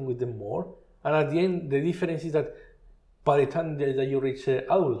 practicing with them more, and at the end the difference is that by the time that you reach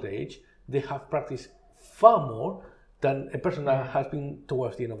adult age, they have practiced far more than a person that has been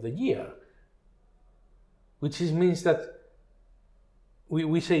towards the end of the year. Which means that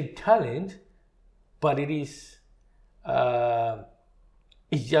we say talent, but it is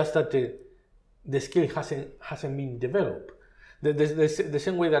it's just that the skill hasn't been developed. The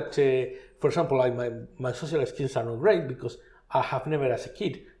same way that, for example, like my social skills are not great because I have never, as a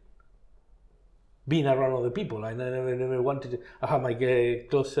kid, been around other people. I never wanted to. I have my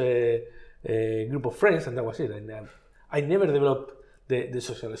close group of friends, and that was it. And I never developed the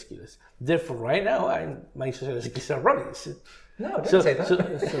social skills. Therefore, right now, my social skills are rubbish. No, don't say that. So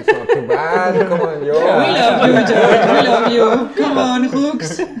it's not too bad. Come on, yo. We love you, George. We love you. Come on,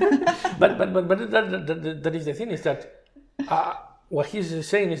 hooks. But that is the thing, is that what he's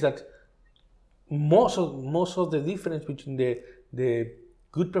saying is that most of the difference between the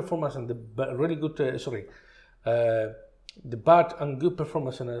good performance and the really good the bad and good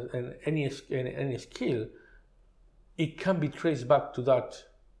performance and any skill, it can be traced back to that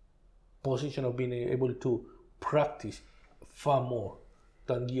position of being able to practice far more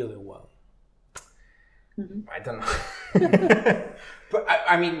than the other one? I don't know. But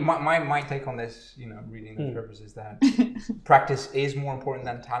I mean, my take on this, reading those papers is that practice is more important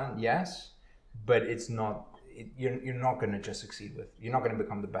than talent, yes, but it's not. You're not going to just succeed with. You're not going to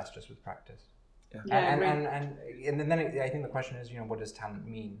become the best just with practice. Yeah, and then I think the question is, what does talent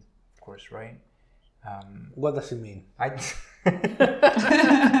mean? Of course, right? What does it mean?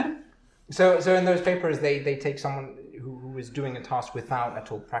 So in those papers, they take someone who is doing a task without at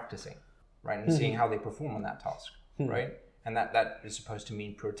all practicing, right, and seeing how they perform on that task, right, and that is supposed to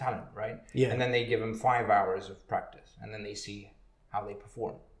mean pure talent, right? Yeah. And then they give them 5 hours of practice, and then they see how they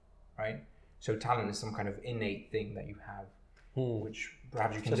perform, right? So talent is some kind of innate thing that you have, which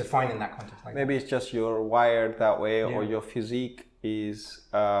perhaps you can define in that context. Like maybe that. it's just you're wired that way, or Yeah. your physique is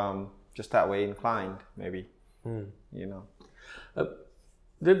just that way inclined. Maybe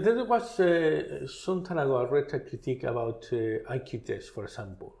There was some time ago I read a critique about IQ tests, for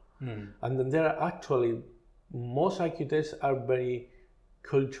example, and then there are actually most IQ tests are very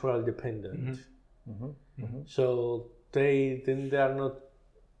cultural dependent. So they are not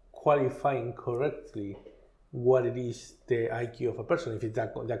qualifying correctly what it is the IQ of a person. If it's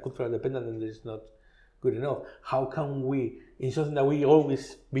that cultural dependent, then it's not good enough. How can we, in something that we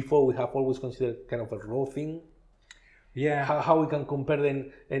always considered kind of a raw thing, how we can compare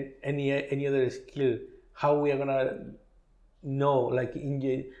then any other skill, how we are gonna know, like in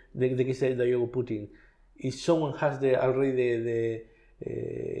the case that you put in, if someone has already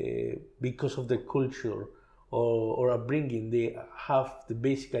because of the culture or upbringing, they have the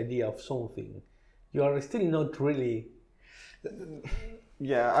basic idea of something, you are still not really.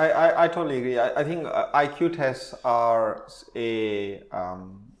 Yeah, I totally agree. I think IQ tests are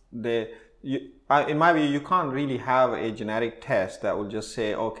in my view, you can't really have a generic test that will just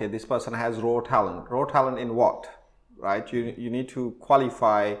say, okay, this person has raw talent. Raw talent in what, right? You need to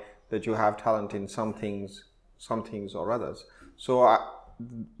qualify that you have talent in some things or others. So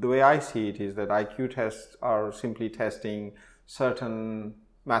the way I see it is that IQ tests are simply testing certain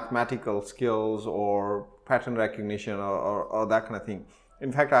mathematical skills or pattern recognition or that kind of thing.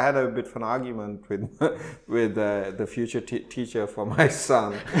 In fact, I had a bit of an argument with the future teacher for my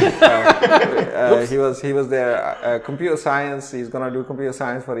son. He was there, computer science. He's gonna do computer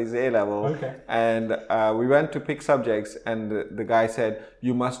science for his A level. Okay. And we went to pick subjects, and the guy said,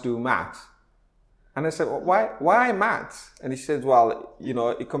 "You must do maths." And I said, well, why maths? And he said, well,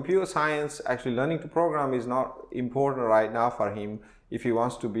 computer science, actually learning to program is not important right now for him. If he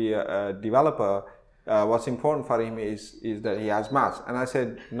wants to be a developer, what's important for him is that he has maths. And I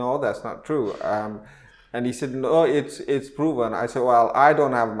said, no, that's not true. And he said, no, it's proven. I said, well, I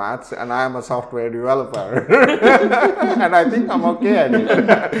don't have maths and I am a software developer. And I think I'm okay at it.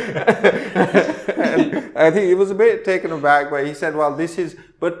 And I think he was a bit taken aback, but he said, well,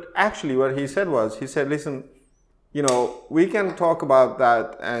 but actually what he said, listen, we can talk about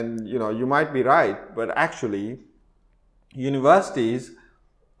that and, you might be right, but actually universities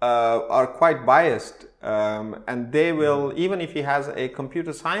are quite biased, and they will, even if he has a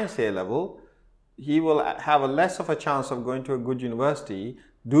computer science A level, he will have a less of a chance of going to a good university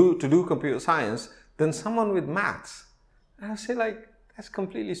to do computer science than someone with maths. And I say, like, that's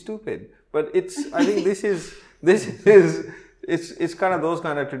completely stupid. But I think it's kind of those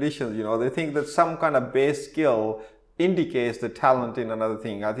kind of traditions, they think that some kind of base skill indicates the talent in another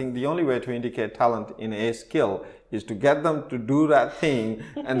thing. I think the only way to indicate talent in a skill is to get them to do that thing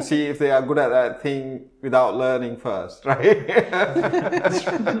and see if they are good at that thing without learning first, right?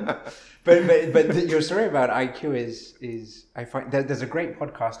 But your story about IQ is I find that there's a great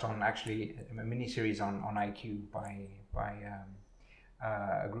podcast on, actually, a mini series on IQ by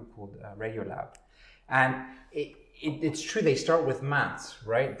a group called Radiolab, and it's true, they start with maths,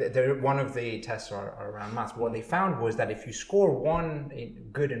 right? One of the tests are around maths. What they found was that if you score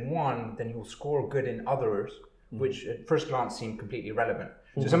good in one, then you'll score good in others, which at first glance seemed completely irrelevant.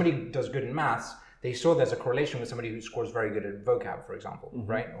 So somebody who does good in maths, they saw there's a correlation with somebody who scores very good at vocab, for example,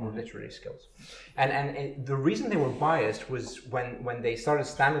 right? Or literary skills. And the reason they were biased was when they started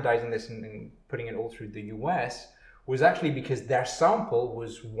standardizing this and putting it all through the US, was actually because their sample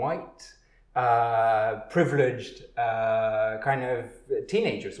was white, privileged kind of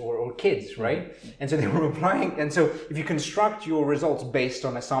teenagers or kids, right? And so they were applying, and so if you construct your results based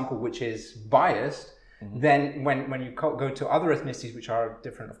on a sample which is biased, then when you go to other ethnicities which are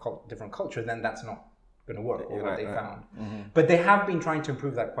different culture, then that's not going to work, or what they found. But they have been trying to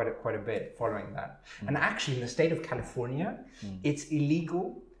improve that quite a bit following that. And actually, in the state of California, it's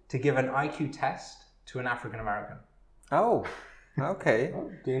illegal to give an IQ test to an African American. Oh, okay.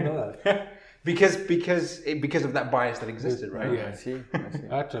 Do you know that? because of that bias that existed, right? Yeah. I see.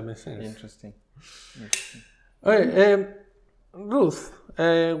 That makes sense. Interesting. Okay, Ruth,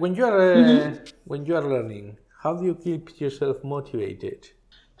 when you are learning, how do you keep yourself motivated?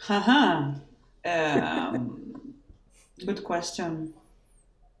 Haha. Good question.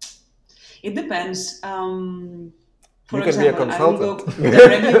 It depends. For You can be a example, I will go consultant.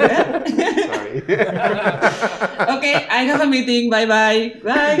 directly there. Sorry. Okay, I have a meeting. Bye bye.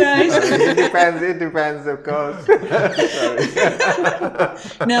 Bye guys. It depends, of course. Sorry.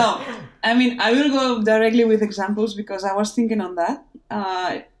 No, I mean I will go directly with examples because I was thinking on that.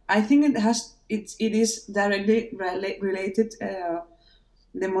 I think it is directly related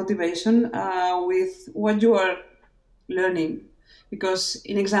the motivation with what you are learning. Because,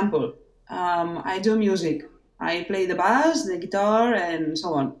 in example, I do music. I play the bass, the guitar, and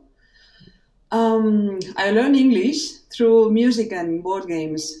so on. I learn English through music and board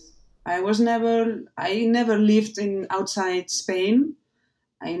games. I never lived outside Spain.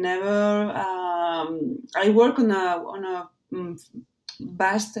 I never. I work on a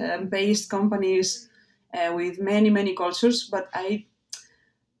vast-based companies with many cultures, but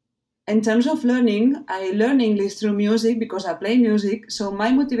in terms of learning, I learn English through music because I play music. So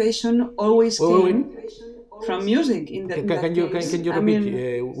my motivation always came from music. Can you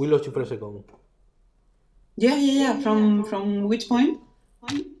repeat? We lost you for a second. Yeah. From which point?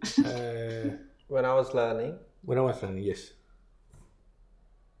 When I was learning. When I was learning, yes.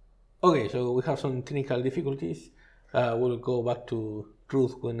 Okay, so we have some technical difficulties. We'll go back to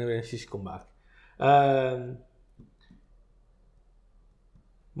Ruth whenever she's come back.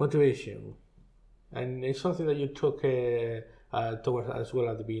 Motivation, and it's something that you took towards as well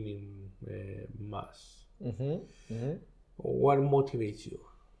at the beginning, Mass. What motivates you?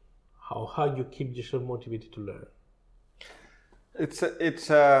 How you keep yourself motivated to learn? It's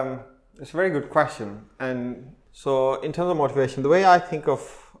a very good question. And so in terms of motivation, the way I think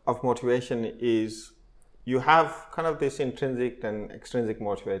of motivation is you have kind of this intrinsic and extrinsic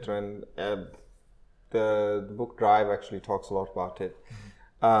motivator, and the book Drive actually talks a lot about it.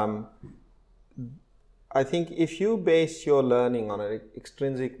 I think if you base your learning on an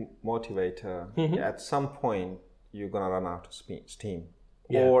extrinsic motivator, at some point you're going to run out of steam.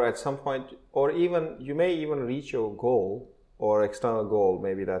 Yeah. Or at some point, or even you may even reach your goal or external goal.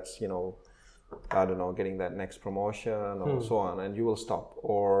 Maybe that's, I don't know, getting that next promotion or so on, and you will stop.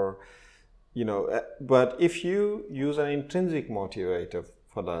 Or, but if you use an intrinsic motivator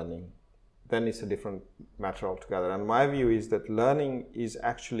for learning, then it's a different matter altogether. And my view is that learning is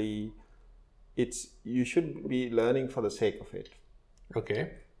actually, you should be learning for the sake of it.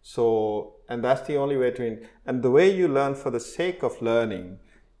 Okay. So, and that's the only way and the way you learn for the sake of learning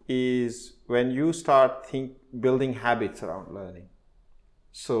is when you start building habits around learning.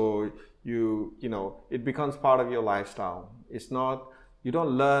 So it becomes part of your lifestyle. It's not, you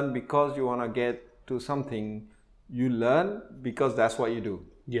don't learn because you want to get to something, you learn because that's what you do.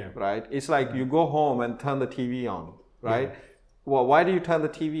 Yeah. Right? It's like you go home and turn the TV on, right? Yeah. Well, why do you turn the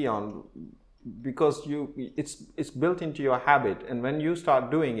TV on? Because it's built into your habit, and when you start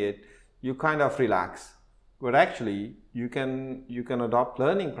doing it, you kind of relax. But actually, you can adopt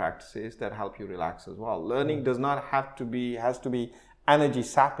learning practices that help you relax as well. Learning does not has to be energy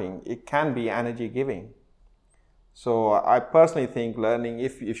sapping. It can be energy giving. So I personally think learning,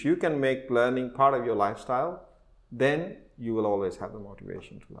 if you can make learning part of your lifestyle, then you will always have the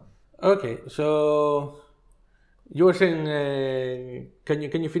motivation to learn. Okay, so you were saying, can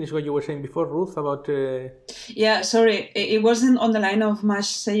you finish what you were saying before, Ruth, about? Yeah, sorry, it wasn't on the line of Mash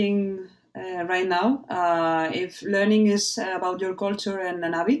saying right now. If learning is about your culture and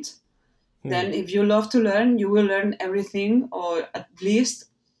an habit, then if you love to learn, you will learn everything, or at least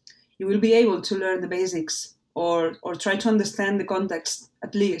you will be able to learn the basics, or try to understand the context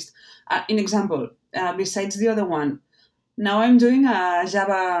at least. In example, besides the other one, now I'm doing a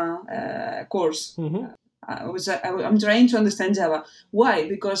Java course. I'm trying to understand Java. Why?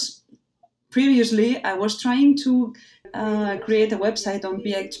 Because previously I was trying to create a website on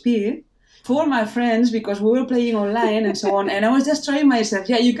PHP for my friends because we were playing online and so on, and I was just trying myself.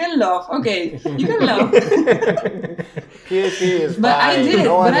 Yeah, you can laugh. Okay, you can laugh. PHP is but fine. I did.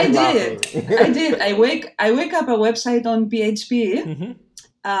 No one but I is did. laughing. I did. I wake up a website on PHP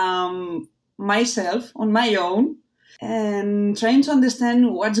myself on my own, and trying to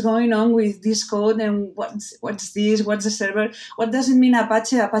understand what's going on with this code and what's this, what's the server, what does it mean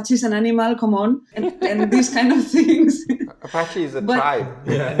Apache? Apache is an animal, come on, and these kind of things. Apache is a tribe.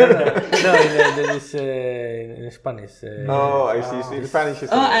 Yeah, no, that is in Spanish. Oh, I see. So in Spanish is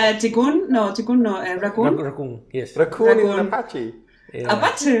Ticun? No, Raccoon. Raccoon, yes. Raccoon is an Apache. Yeah.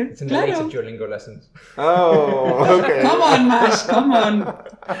 Apache, It's in the later claro. Duolingo lessons. Oh, okay. Come on, Mash, come on.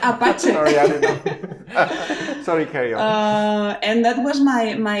 Apache. Sorry, I didn't know. Sorry, carry on. And that was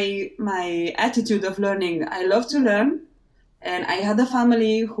my attitude of learning. I love to learn, and I had a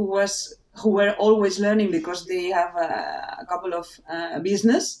family who were always learning because they have a couple of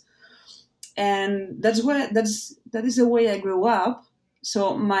business, and that is the way I grew up.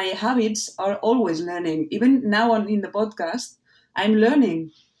 So my habits are always learning. Even now in the podcast, I'm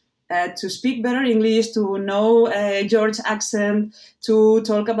learning. To speak better English, to know George accent, to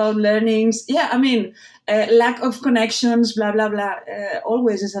talk about learnings. Yeah, I mean, lack of connections, blah, blah, blah,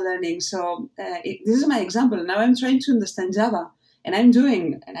 always is a learning. So this is my example. Now I'm trying to understand Java, and I'm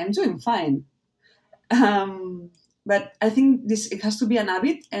doing fine. But I think it has to be an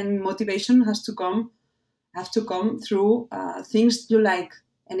habit, and motivation have to come through things you like.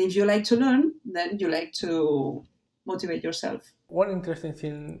 And if you like to learn, then you like to motivate yourself. One interesting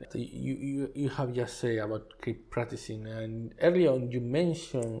thing that you have just said about keep practicing, and earlier on you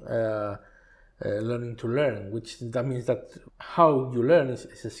mentioned learning to learn, which that means that how you learn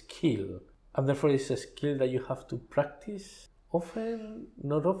is a skill, and therefore it's a skill that you have to practice often,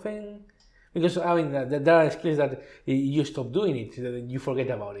 not often. Because I mean, there are skills that you stop doing it, you forget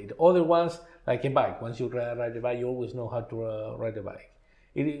about it. Other ones, like a bike, once you ride a bike, you always know how to ride a bike.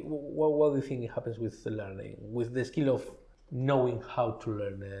 What do you think happens with the learning, with the skill of knowing how to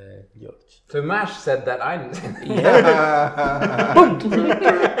learn, George? So Mash said that I didn't.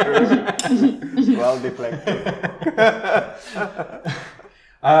 Well deflected.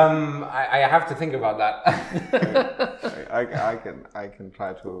 I have to think about that. I can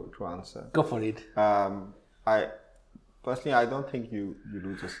try to answer. Go for it. I don't think you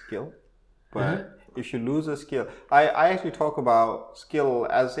lose a skill, but if you lose a skill, I actually talk about skill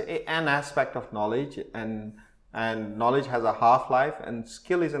as an aspect of knowledge, and knowledge has a half-life, and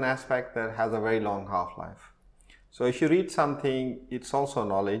skill is an aspect that has a very long half-life. So if you read something, it's also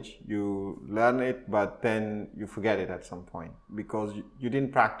knowledge. You learn it, but then you forget it at some point because you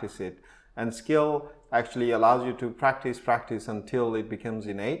didn't practice it. And skill actually allows you to practice until it becomes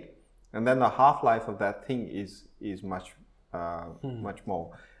innate, and then the half-life of that thing is much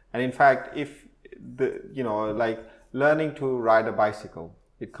more. And in fact, if like learning to ride a bicycle,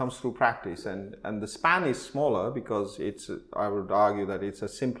 it comes through practice, and the span is smaller because I would argue that it's a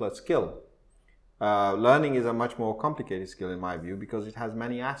simpler skill. Learning is a much more complicated skill in my view because it has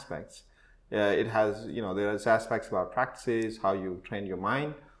many aspects. It has, there's aspects about practices, how you train your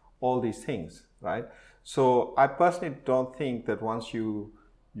mind, all these things, right? So I personally don't think that once you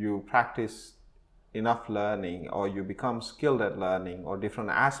practice enough learning, or you become skilled at learning, or different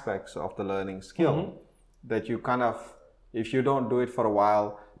aspects of the learning skill, that you kind of, if you don't do it for a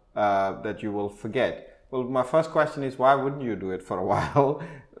while, that you will forget. Well, my first question is, why wouldn't you do it for a while?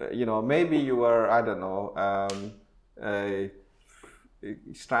 Maybe you were, I don't know,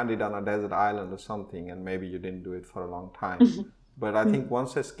 stranded on a desert island or something, and maybe you didn't do it for a long time. But I think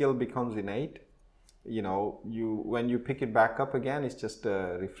once a skill becomes innate, when you pick it back up again, it's just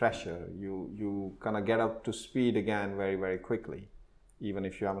a refresher. You kind of get up to speed again very, very quickly, even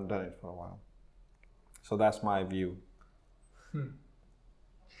if you haven't done it for a while. So that's my view.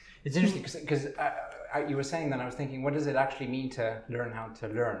 It's interesting because you were saying that, I was thinking, what does it actually mean to learn how to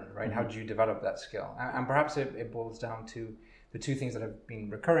learn, right? How do you develop that skill? And perhaps it boils down to the two things that have been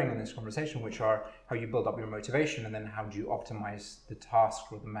recurring in this conversation, which are how you build up your motivation, and then how do you optimize the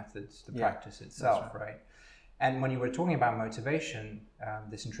task or the methods, the practice itself, right? And when you were talking about motivation,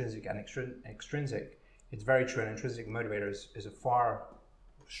 this intrinsic and extrinsic, it's very true. An intrinsic motivator is a far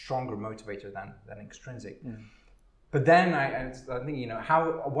stronger motivator than extrinsic. But then I think,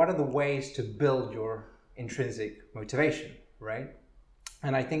 what are the ways to build your intrinsic motivation, right?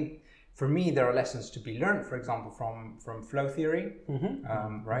 And I think for me, there are lessons to be learned, for example, from flow theory,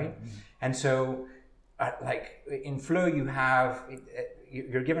 right? And so, like in flow,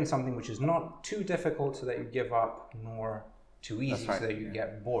 you're given something which is not too difficult so that you give up, nor too easy so that you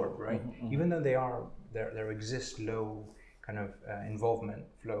get bored, right? Even though there exist low kind of involvement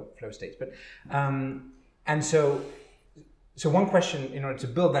flow states, but and so one question in order to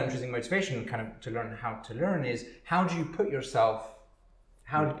build that intrinsic motivation, kind of to learn how to learn, is how do you put yourself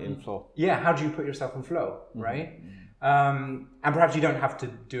in flow? Yeah, how do you put yourself in flow, right? And perhaps you don't have to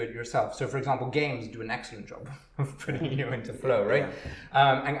do it yourself. So, for example, games do an excellent job of putting you into flow, right?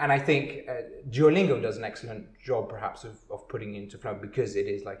 And I think Duolingo does an excellent job, perhaps, of putting you into flow because it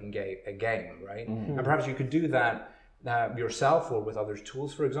is like a game, right? And perhaps you could do that yourself or with other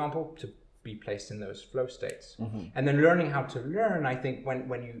tools, for example, to be placed in those flow states. And then learning how to learn, I think,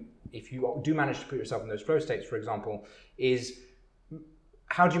 if you do manage to put yourself in those flow states, for example, is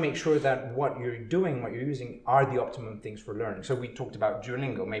how do you make sure that what you're doing, what you're using, are the optimum things for learning? So we talked about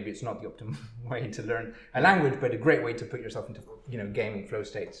Duolingo. Maybe it's not the optimum way to learn a language, but a great way to put yourself into, gaming flow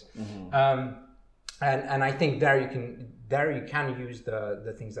states. And I think there you can use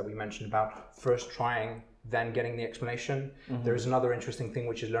the things that we mentioned about first trying, then getting the explanation. There's another interesting thing,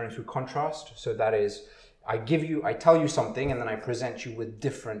 which is learning through contrast. So that is, I tell you something, and then I present you with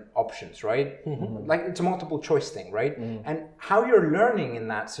different options, right? Like it's a multiple choice thing, right? And how you're learning in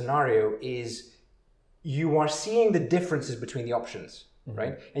that scenario is you are seeing the differences between the options,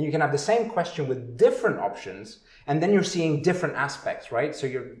 right? And you can have the same question with different options, and then you're seeing different aspects, right? So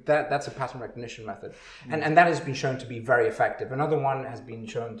that's a pattern recognition method. And that has been shown to be very effective. Another one has been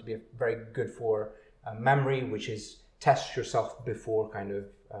shown to be very good for memory, which is test yourself before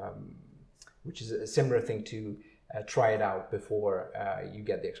which is a similar thing to try it out before you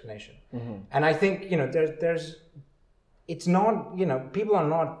get the explanation. And I think, it's not, people are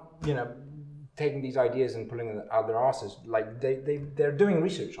not, taking these ideas and pulling them out their asses. Like they're doing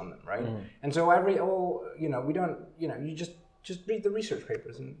research on them, right? And so we don't, you just read the research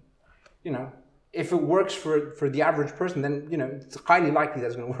papers and, if it works for the average person, then, it's highly likely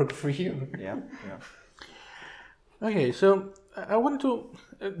that's going to work for you. Yeah. Okay, so I want to.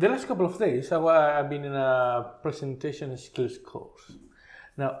 The last couple of days, I've been in a presentation skills course.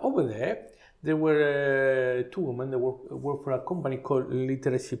 Now, over there were two women that work for a company called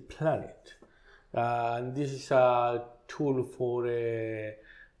Literacy Planet. And this is a tool for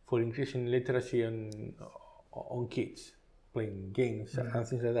increasing literacy on kids, playing games and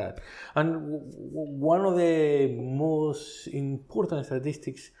things like that. And one of the most important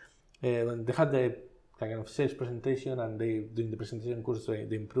statistics, when they had the kind of sales presentation, and during the presentation course they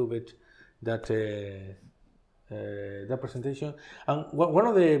improve it, that presentation. And one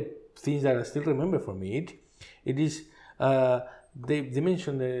of the things that I still remember from it is they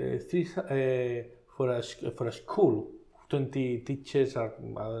mentioned for a school, 20 teachers, I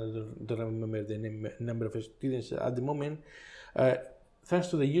don't remember the number of students at the moment. Thanks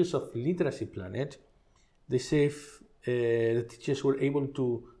to the use of Literacy Planet, the teachers were able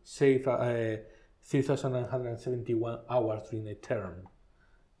to save 3,171 hours during a term,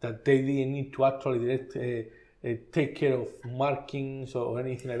 that they didn't need to actually take care of markings or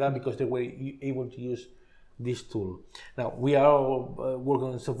anything like that, because they were able to use this tool. Now, we are all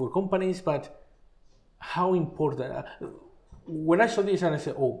working on software companies, but how important, when I saw this and I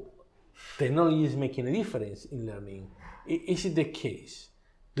said, technology is making a difference in learning, is it the case?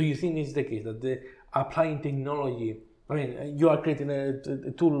 Do you think it's the case that applying technology, you are creating a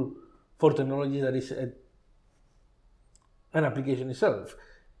tool for technology that is an application itself,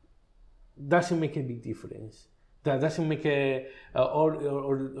 doesn't make a big difference? That doesn't make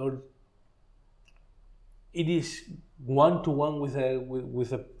or it is one-to-one with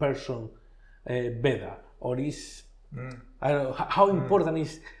a person better, or is I don't know, how important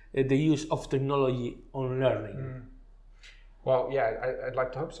is the use of technology on learning? Well, yeah, I'd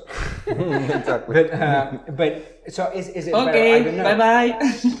like to hope so. Exactly. But so is it okay, better? I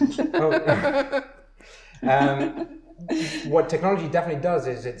don't know. Bye-bye. What technology definitely does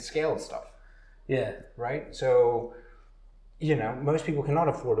is it scales stuff. Yeah. Right? So, most people cannot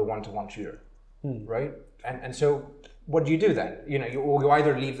afford a one-to-one tutor. Right? And so what do you do then? You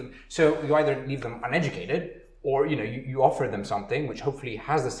either leave them uneducated, or you offer them something which hopefully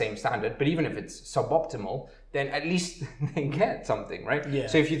has the same standard, but even if it's suboptimal, then at least they get something, right? Yeah.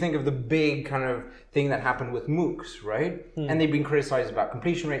 So if you think of the big kind of thing that happened with MOOCs, right? And they've been criticized about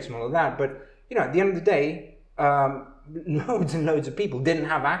completion rates and all of that, but at the end of the day, loads and loads of people didn't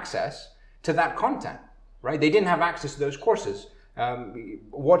have access to that content, right? They didn't have access to those courses.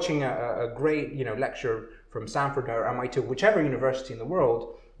 Watching a great lecture from Stanford or MIT, whichever university in the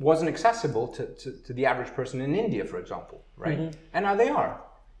world, wasn't accessible to the average person in India, for example, right? And now they are.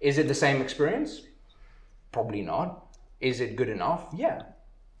 Is it the same experience? Probably not. Is it good enough? Yeah.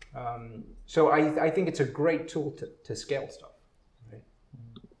 So I think it's a great tool to scale stuff.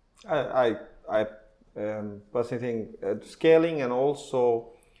 Right? I personally think scaling, and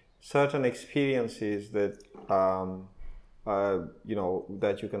also certain experiences that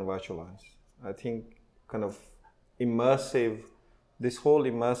that you can virtualize. I think kind of this whole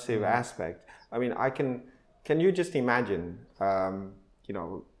immersive aspect. I mean, can you just imagine, put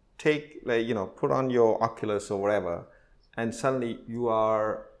on your Oculus or whatever, and suddenly you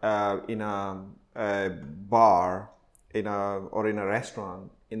are in a bar or in a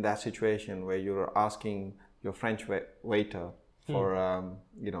restaurant, in that situation where you're asking your French waiter for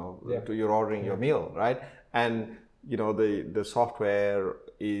you're ordering your meal, right? And the software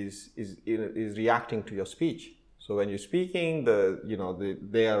is reacting to your speech. So when you're speaking,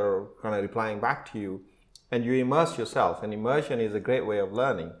 they are kind of replying back to you, and you immerse yourself. And immersion is a great way of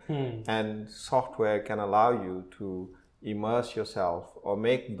learning. And software can allow you to immerse yourself or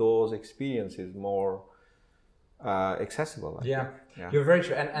make those experiences more accessible. I think. You're very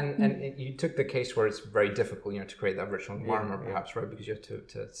true, and you took the case where it's very difficult, to create that virtual environment, perhaps, right? Because you have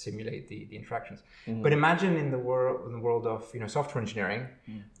to simulate the interactions. But imagine in the world of software engineering,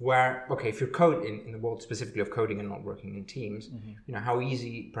 where if you're in the world specifically of coding and not working in teams, how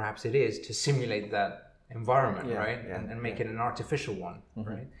easy perhaps it is to simulate that environment, right? And make it an artificial one,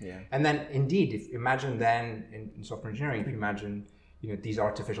 right? And then indeed, imagine then in software engineering, if you imagine these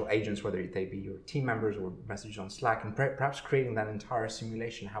artificial agents, whether they be your team members or messages on Slack, and perhaps creating that entire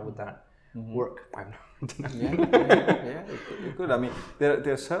simulation, how would that work? I don't know. It could. I mean,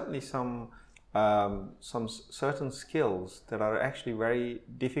 there are certainly some certain skills that are actually very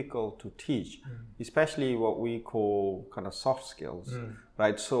difficult to teach, especially what we call kind of soft skills,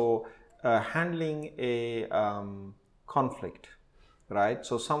 right? So handling a conflict, right?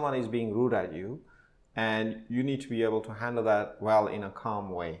 So someone is being rude at you, and you need to be able to handle that well in a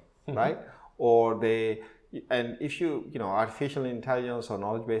calm way, right? And if artificial intelligence or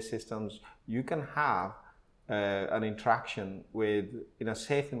knowledge-based systems, you can have an interaction in a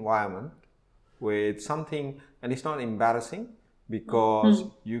safe environment with something, and it's not embarrassing because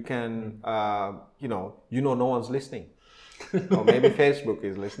you can, no one's listening. Or maybe Facebook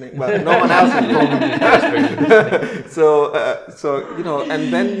is listening, but no one else is listening. So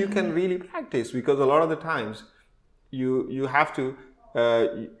and then you can really practice, because a lot of the times you have to,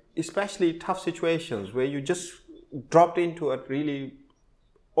 especially tough situations where you just dropped into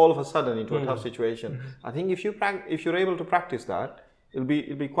all of a sudden into a tough situation. I think if you're able to practice that, it'll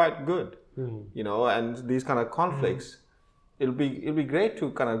be quite good. And these kind of conflicts, it'll be great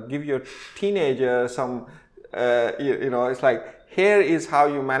to kind of give your teenager some. It's like, here is how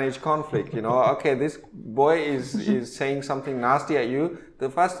you manage conflict. Okay, this boy is saying something nasty at you. The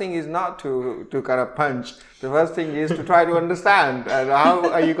first thing is not to kind of punch. The first thing is to try to understand, and how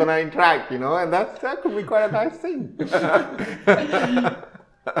are you going to interact. And that could be quite a nice thing.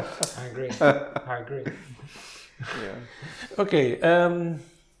 I agree. Okay.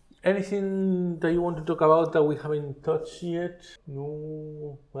 Anything that you want to talk about that we haven't touched yet?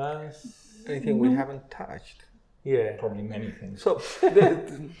 No, anything we haven't touched? Yeah, probably many things. So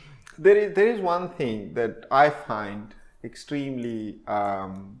there is one thing that I find extremely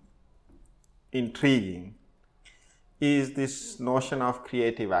intriguing, is this notion of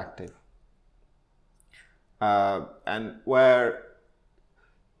creative active, and where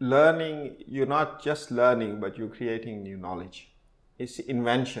learning, you're not just learning, but you're creating new knowledge. It's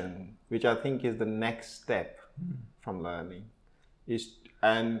invention, which I think is the next step from learning.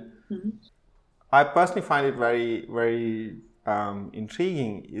 I personally find it very, very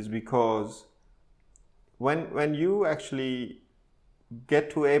intriguing, is because when you actually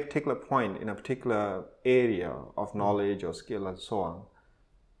get to a particular point in a particular area of knowledge or skill and so on,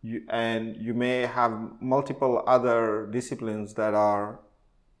 you may have multiple other disciplines that are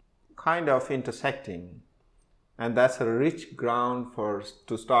kind of intersecting. And that's a rich ground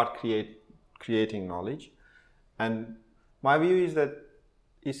to start creating knowledge. And my view is that,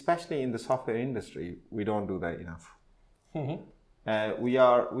 especially in the software industry, we don't do that enough. We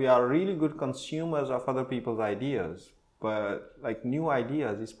are really good consumers of other people's ideas, but like new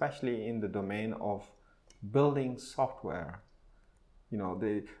ideas, especially in the domain of building software. A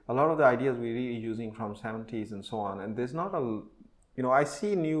lot of the ideas we're really using from 70s and so on, and there's not I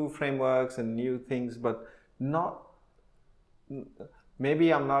see new frameworks and new things, but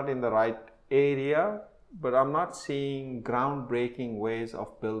maybe I'm not in the right area, but I'm not seeing groundbreaking ways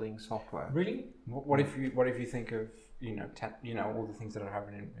of building software. Really? What if you think of all the things that are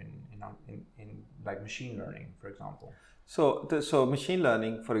happening in like machine learning, for example? So machine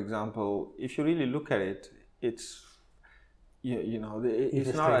learning, for example, if you really look at it, it's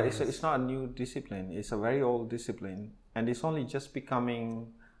it's not a new discipline. It's a very old discipline, and it's only just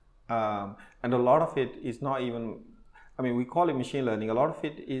becoming. And a lot of it is not even, we call it machine learning. A lot of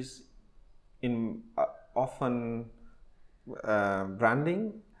it is often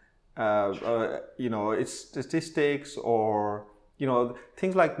branding, it's statistics, or,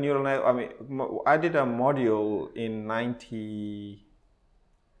 things like neural net. I did a module in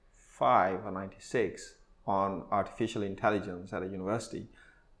 95 or 96 on artificial intelligence at a university.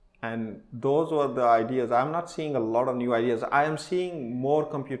 And those were the ideas. I'm not seeing a lot of new ideas. I am seeing more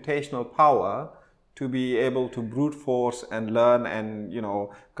computational power to be able to brute force and learn and,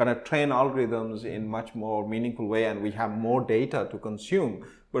 kind of train algorithms in much more meaningful way. And we have more data to consume.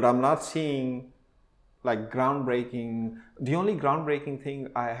 But I'm not seeing like groundbreaking. The only groundbreaking thing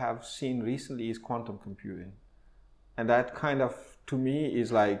I have seen recently is quantum computing, and that kind of to me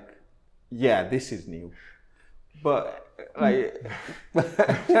is like, yeah, this is new, but like.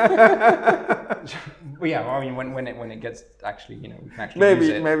 Well, yeah, well, I mean, when it gets actually, we can actually use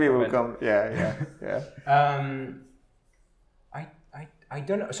it. Maybe we'll come. Yeah. I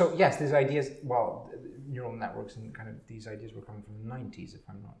don't know. So yes, these ideas. Well, neural networks and kind of these ideas were coming from the 90s, if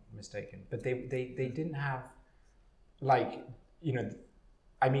I'm not mistaken. But they didn't have, like,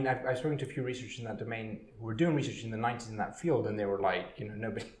 I mean, I've spoken to a few researchers in that domain who were doing research in the 90s in that field, and they were like,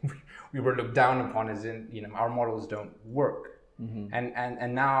 nobody, we were looked down upon as in, our models don't work. Mm-hmm.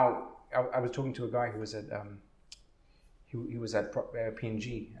 And now I was talking to a guy who was at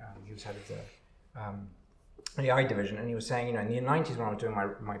P&G. He was head of the AI division, and he was saying, in the 90s when I was doing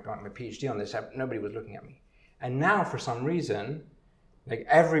my PhD on this, nobody was looking at me. And now, for some reason, like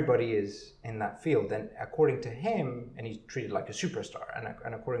everybody is in that field. And according to him, and he's treated like a superstar,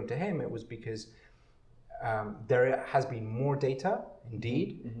 and according to him, it was because there has been more data,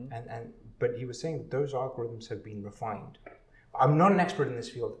 indeed, mm-hmm. But he was saying that those algorithms have been refined. I'm not an expert in this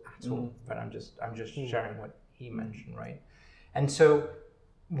field at all, but I'm just sharing what he mentioned, right? And so,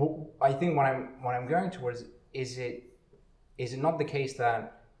 I think what I'm going towards is it not the case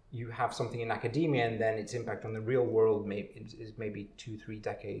that you have something in academia and then its impact on the real world is maybe 2-3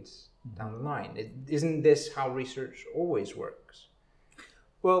 decades down the line? Isn't this how research always works?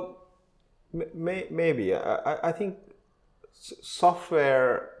 Well, maybe. I think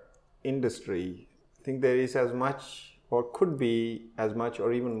software industry, I think there is as much, or could be as much,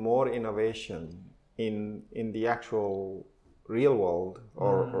 or even more innovation in the actual real world,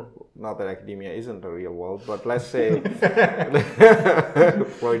 or not that academia isn't a real world, but let's say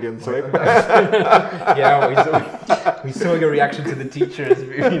Freudian slip. Yeah, we saw your reaction to the teachers,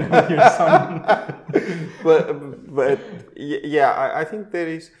 with your son. but yeah, I think there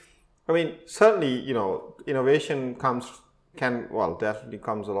is. I mean, certainly, innovation definitely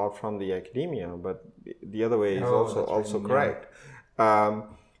comes a lot from the academia, but the other way is also correct.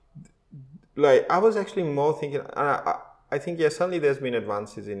 Like I was actually more thinking. I think, certainly there's been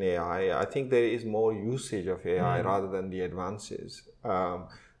advances in AI. I think there is more usage of AI rather than the advances.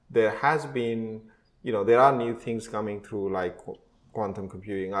 There has been, there are new things coming through like quantum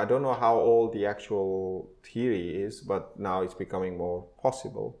computing. I don't know how old the actual theory is, but now it's becoming more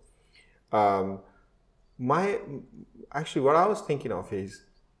possible. What I was thinking of is,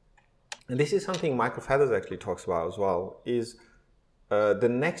 and this is something Michael Feathers actually talks about as well, is the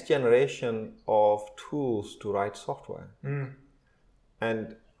next generation of tools to write software.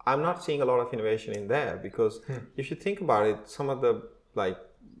 And I'm not seeing a lot of innovation in there, because if you think about it, some of the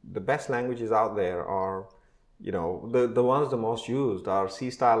best languages out there are, the ones the most used are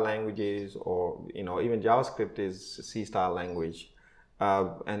C-style languages, or, even JavaScript is a C-style language.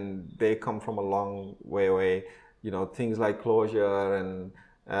 And they come from a long way away. Things like Clojure and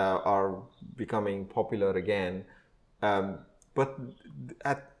are becoming popular again. But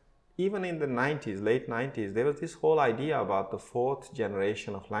even in the 90s, late 90s, there was this whole idea about the fourth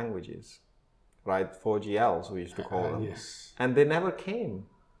generation of languages, right? 4GLs, we used to call them. Yes. And they never came.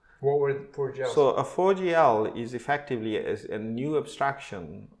 What were 4GLs? So a 4GL is effectively a new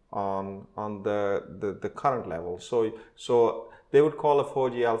abstraction on the current level. So they would call a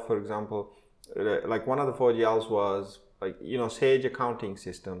 4GL, for example, like one of the 4GLs was like, Sage accounting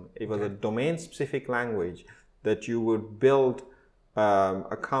system. It was a domain-specific language that you would build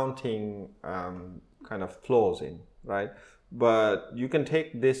accounting kind of flows in, right? But you can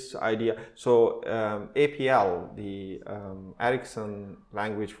take this idea. So APL, the Ericsson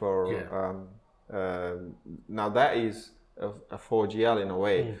language for now, that is a 4GL in a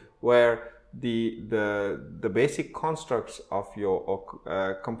way, where the basic constructs of your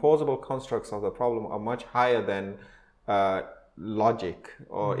composable constructs of the problem are much higher than logic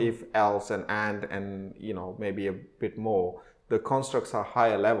or if, else, and maybe a bit more. The constructs are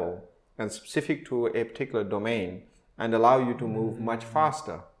higher level and specific to a particular domain, and allow you to move much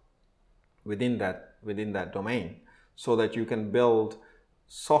faster within that domain, so that you can build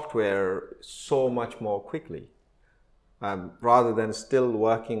software so much more quickly, rather than still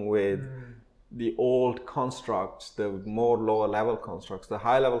working with the old constructs, the more lower level constructs. The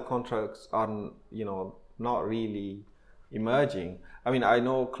high level constructs are not really emerging. I mean, I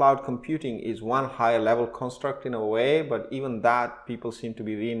know cloud computing is one higher level construct in a way, but even that, people seem to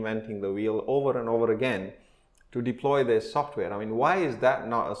be reinventing the wheel over and over again to deploy their software. I mean, why is that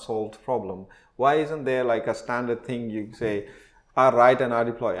not a solved problem? Why isn't there like a standard thing you say, I write and I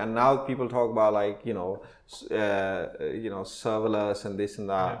deploy? And now people talk about like, serverless and this and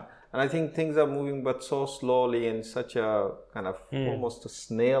that. And I think things are moving, but so slowly in such a kind of almost a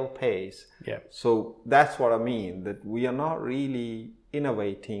snail pace. Yeah. So that's what I mean, that we are not really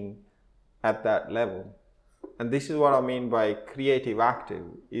innovating at that level. And this is what I mean by creative active,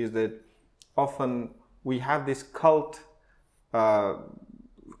 is that often we have this cult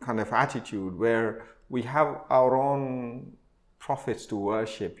kind of attitude where we have our own prophets to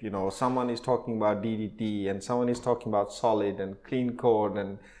worship. Someone is talking about DDD and someone is talking about solid and clean code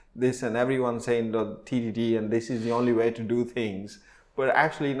and this, and everyone saying the TDD and this is the only way to do things, but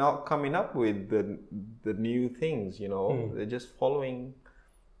actually not coming up with the new things. They're just following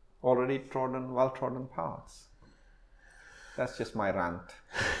already well-trodden paths. That's just my rant.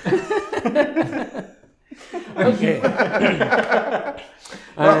 Okay.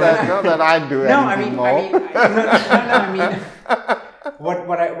 Not that I do anything more.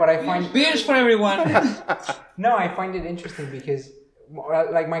 What I find Beers for everyone. No, I find it interesting because,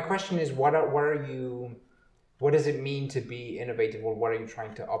 like, my question is, what does it mean to be innovative, or what are you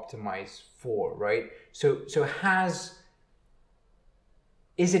trying to optimize for, right? So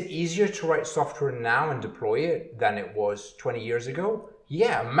is it easier to write software now and deploy it than it was 20 years ago?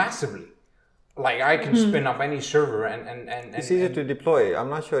 Yeah, massively. Like, I can spin up any server and it's easier to deploy. I'm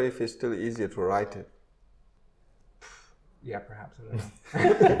not sure if it's still easier to write it. Yeah, perhaps. I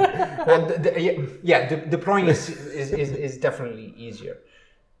don't know. Deploying is definitely easier.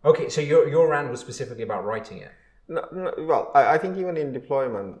 Okay, so your rant was specifically about writing it. No, well, I think even in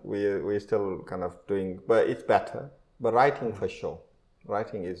deployment we're still kind of doing, but it's better. But writing for sure,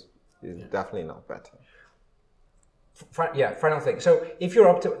 writing is definitely not better. Final thing. So if you're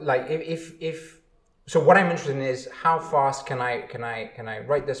up to, like, if so, what I'm interested in is how fast can I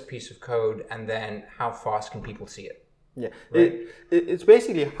write this piece of code, and then how fast can people see it? Yeah, right? It's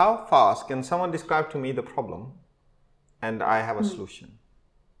basically how fast can someone describe to me the problem, and I have a solution,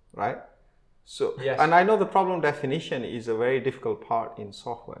 right? So, yes. And I know the problem definition is a very difficult part in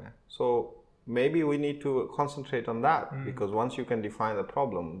software. So maybe we need to concentrate on that, because once you can define the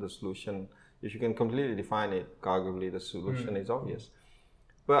problem, the solution, if you can completely define it, arguably the solution is obvious.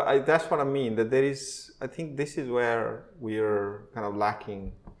 But that's what I mean, that there is, I think this is where we're kind of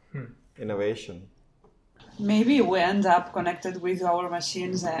lacking innovation. Maybe we end up connected with our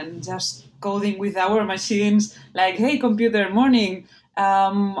machines and just coding with our machines, like, hey, computer, morning.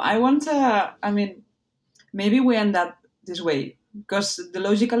 Maybe we end up this way, because the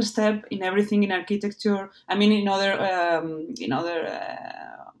logical step in everything in architecture, in other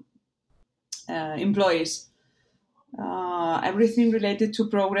employees, everything related to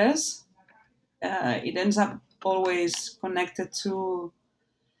progress, it ends up always connected to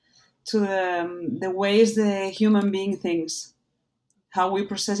the ways the human being thinks, how we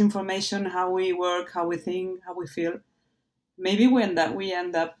process information, how we work, how we think, how we feel. Maybe we end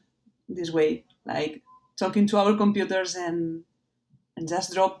up this way, like talking to our computers and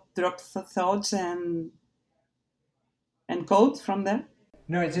just drop thoughts and code from there.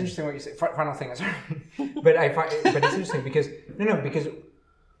 No, it's interesting what you say. Final thing, sorry. but it's interesting because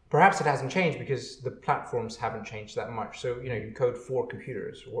perhaps it hasn't changed because the platforms haven't changed that much. So, you code for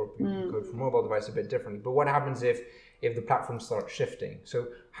computers, or you code for mobile device a bit differently. But what happens if the platforms start shifting? So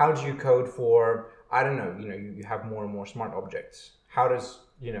how do you code for, I don't know, you have more and more smart objects. How does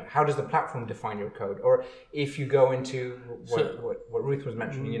the platform define your code? Or if you go into what Ruth was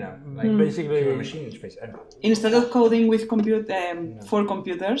mentioning, basically a machine interface. Instead of coding with for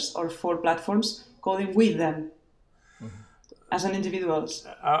computers or for platforms, coding with them as an individuals.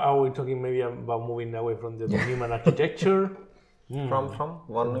 Are we talking maybe about moving away from the von Neumann architecture? From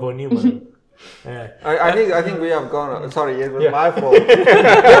von Neumann. I think we have gone. Sorry, it was my fault. No,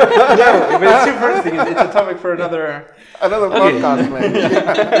 but it's too interesting. It's a topic for another podcast, maybe.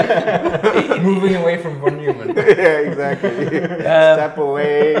 Moving away from von Neumann. Yeah, exactly. Step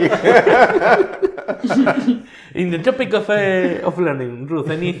away. In the topic of learning, Ruth,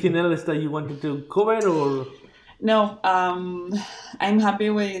 anything else that you wanted to cover, or? No, I'm happy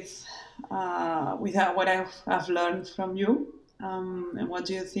with what I've learned from you. And what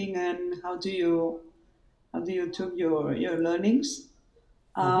do you think, and how do you took your learnings?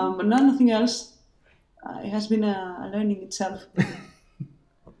 But nothing else. It has been a learning itself.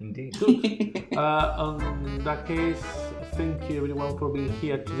 Indeed. Good. On that case, thank you everyone for being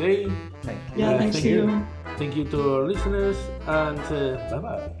here today. Thank you. Thank you to our listeners, and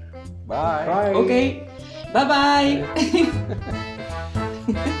bye-bye. Bye. Okay. Bye-bye.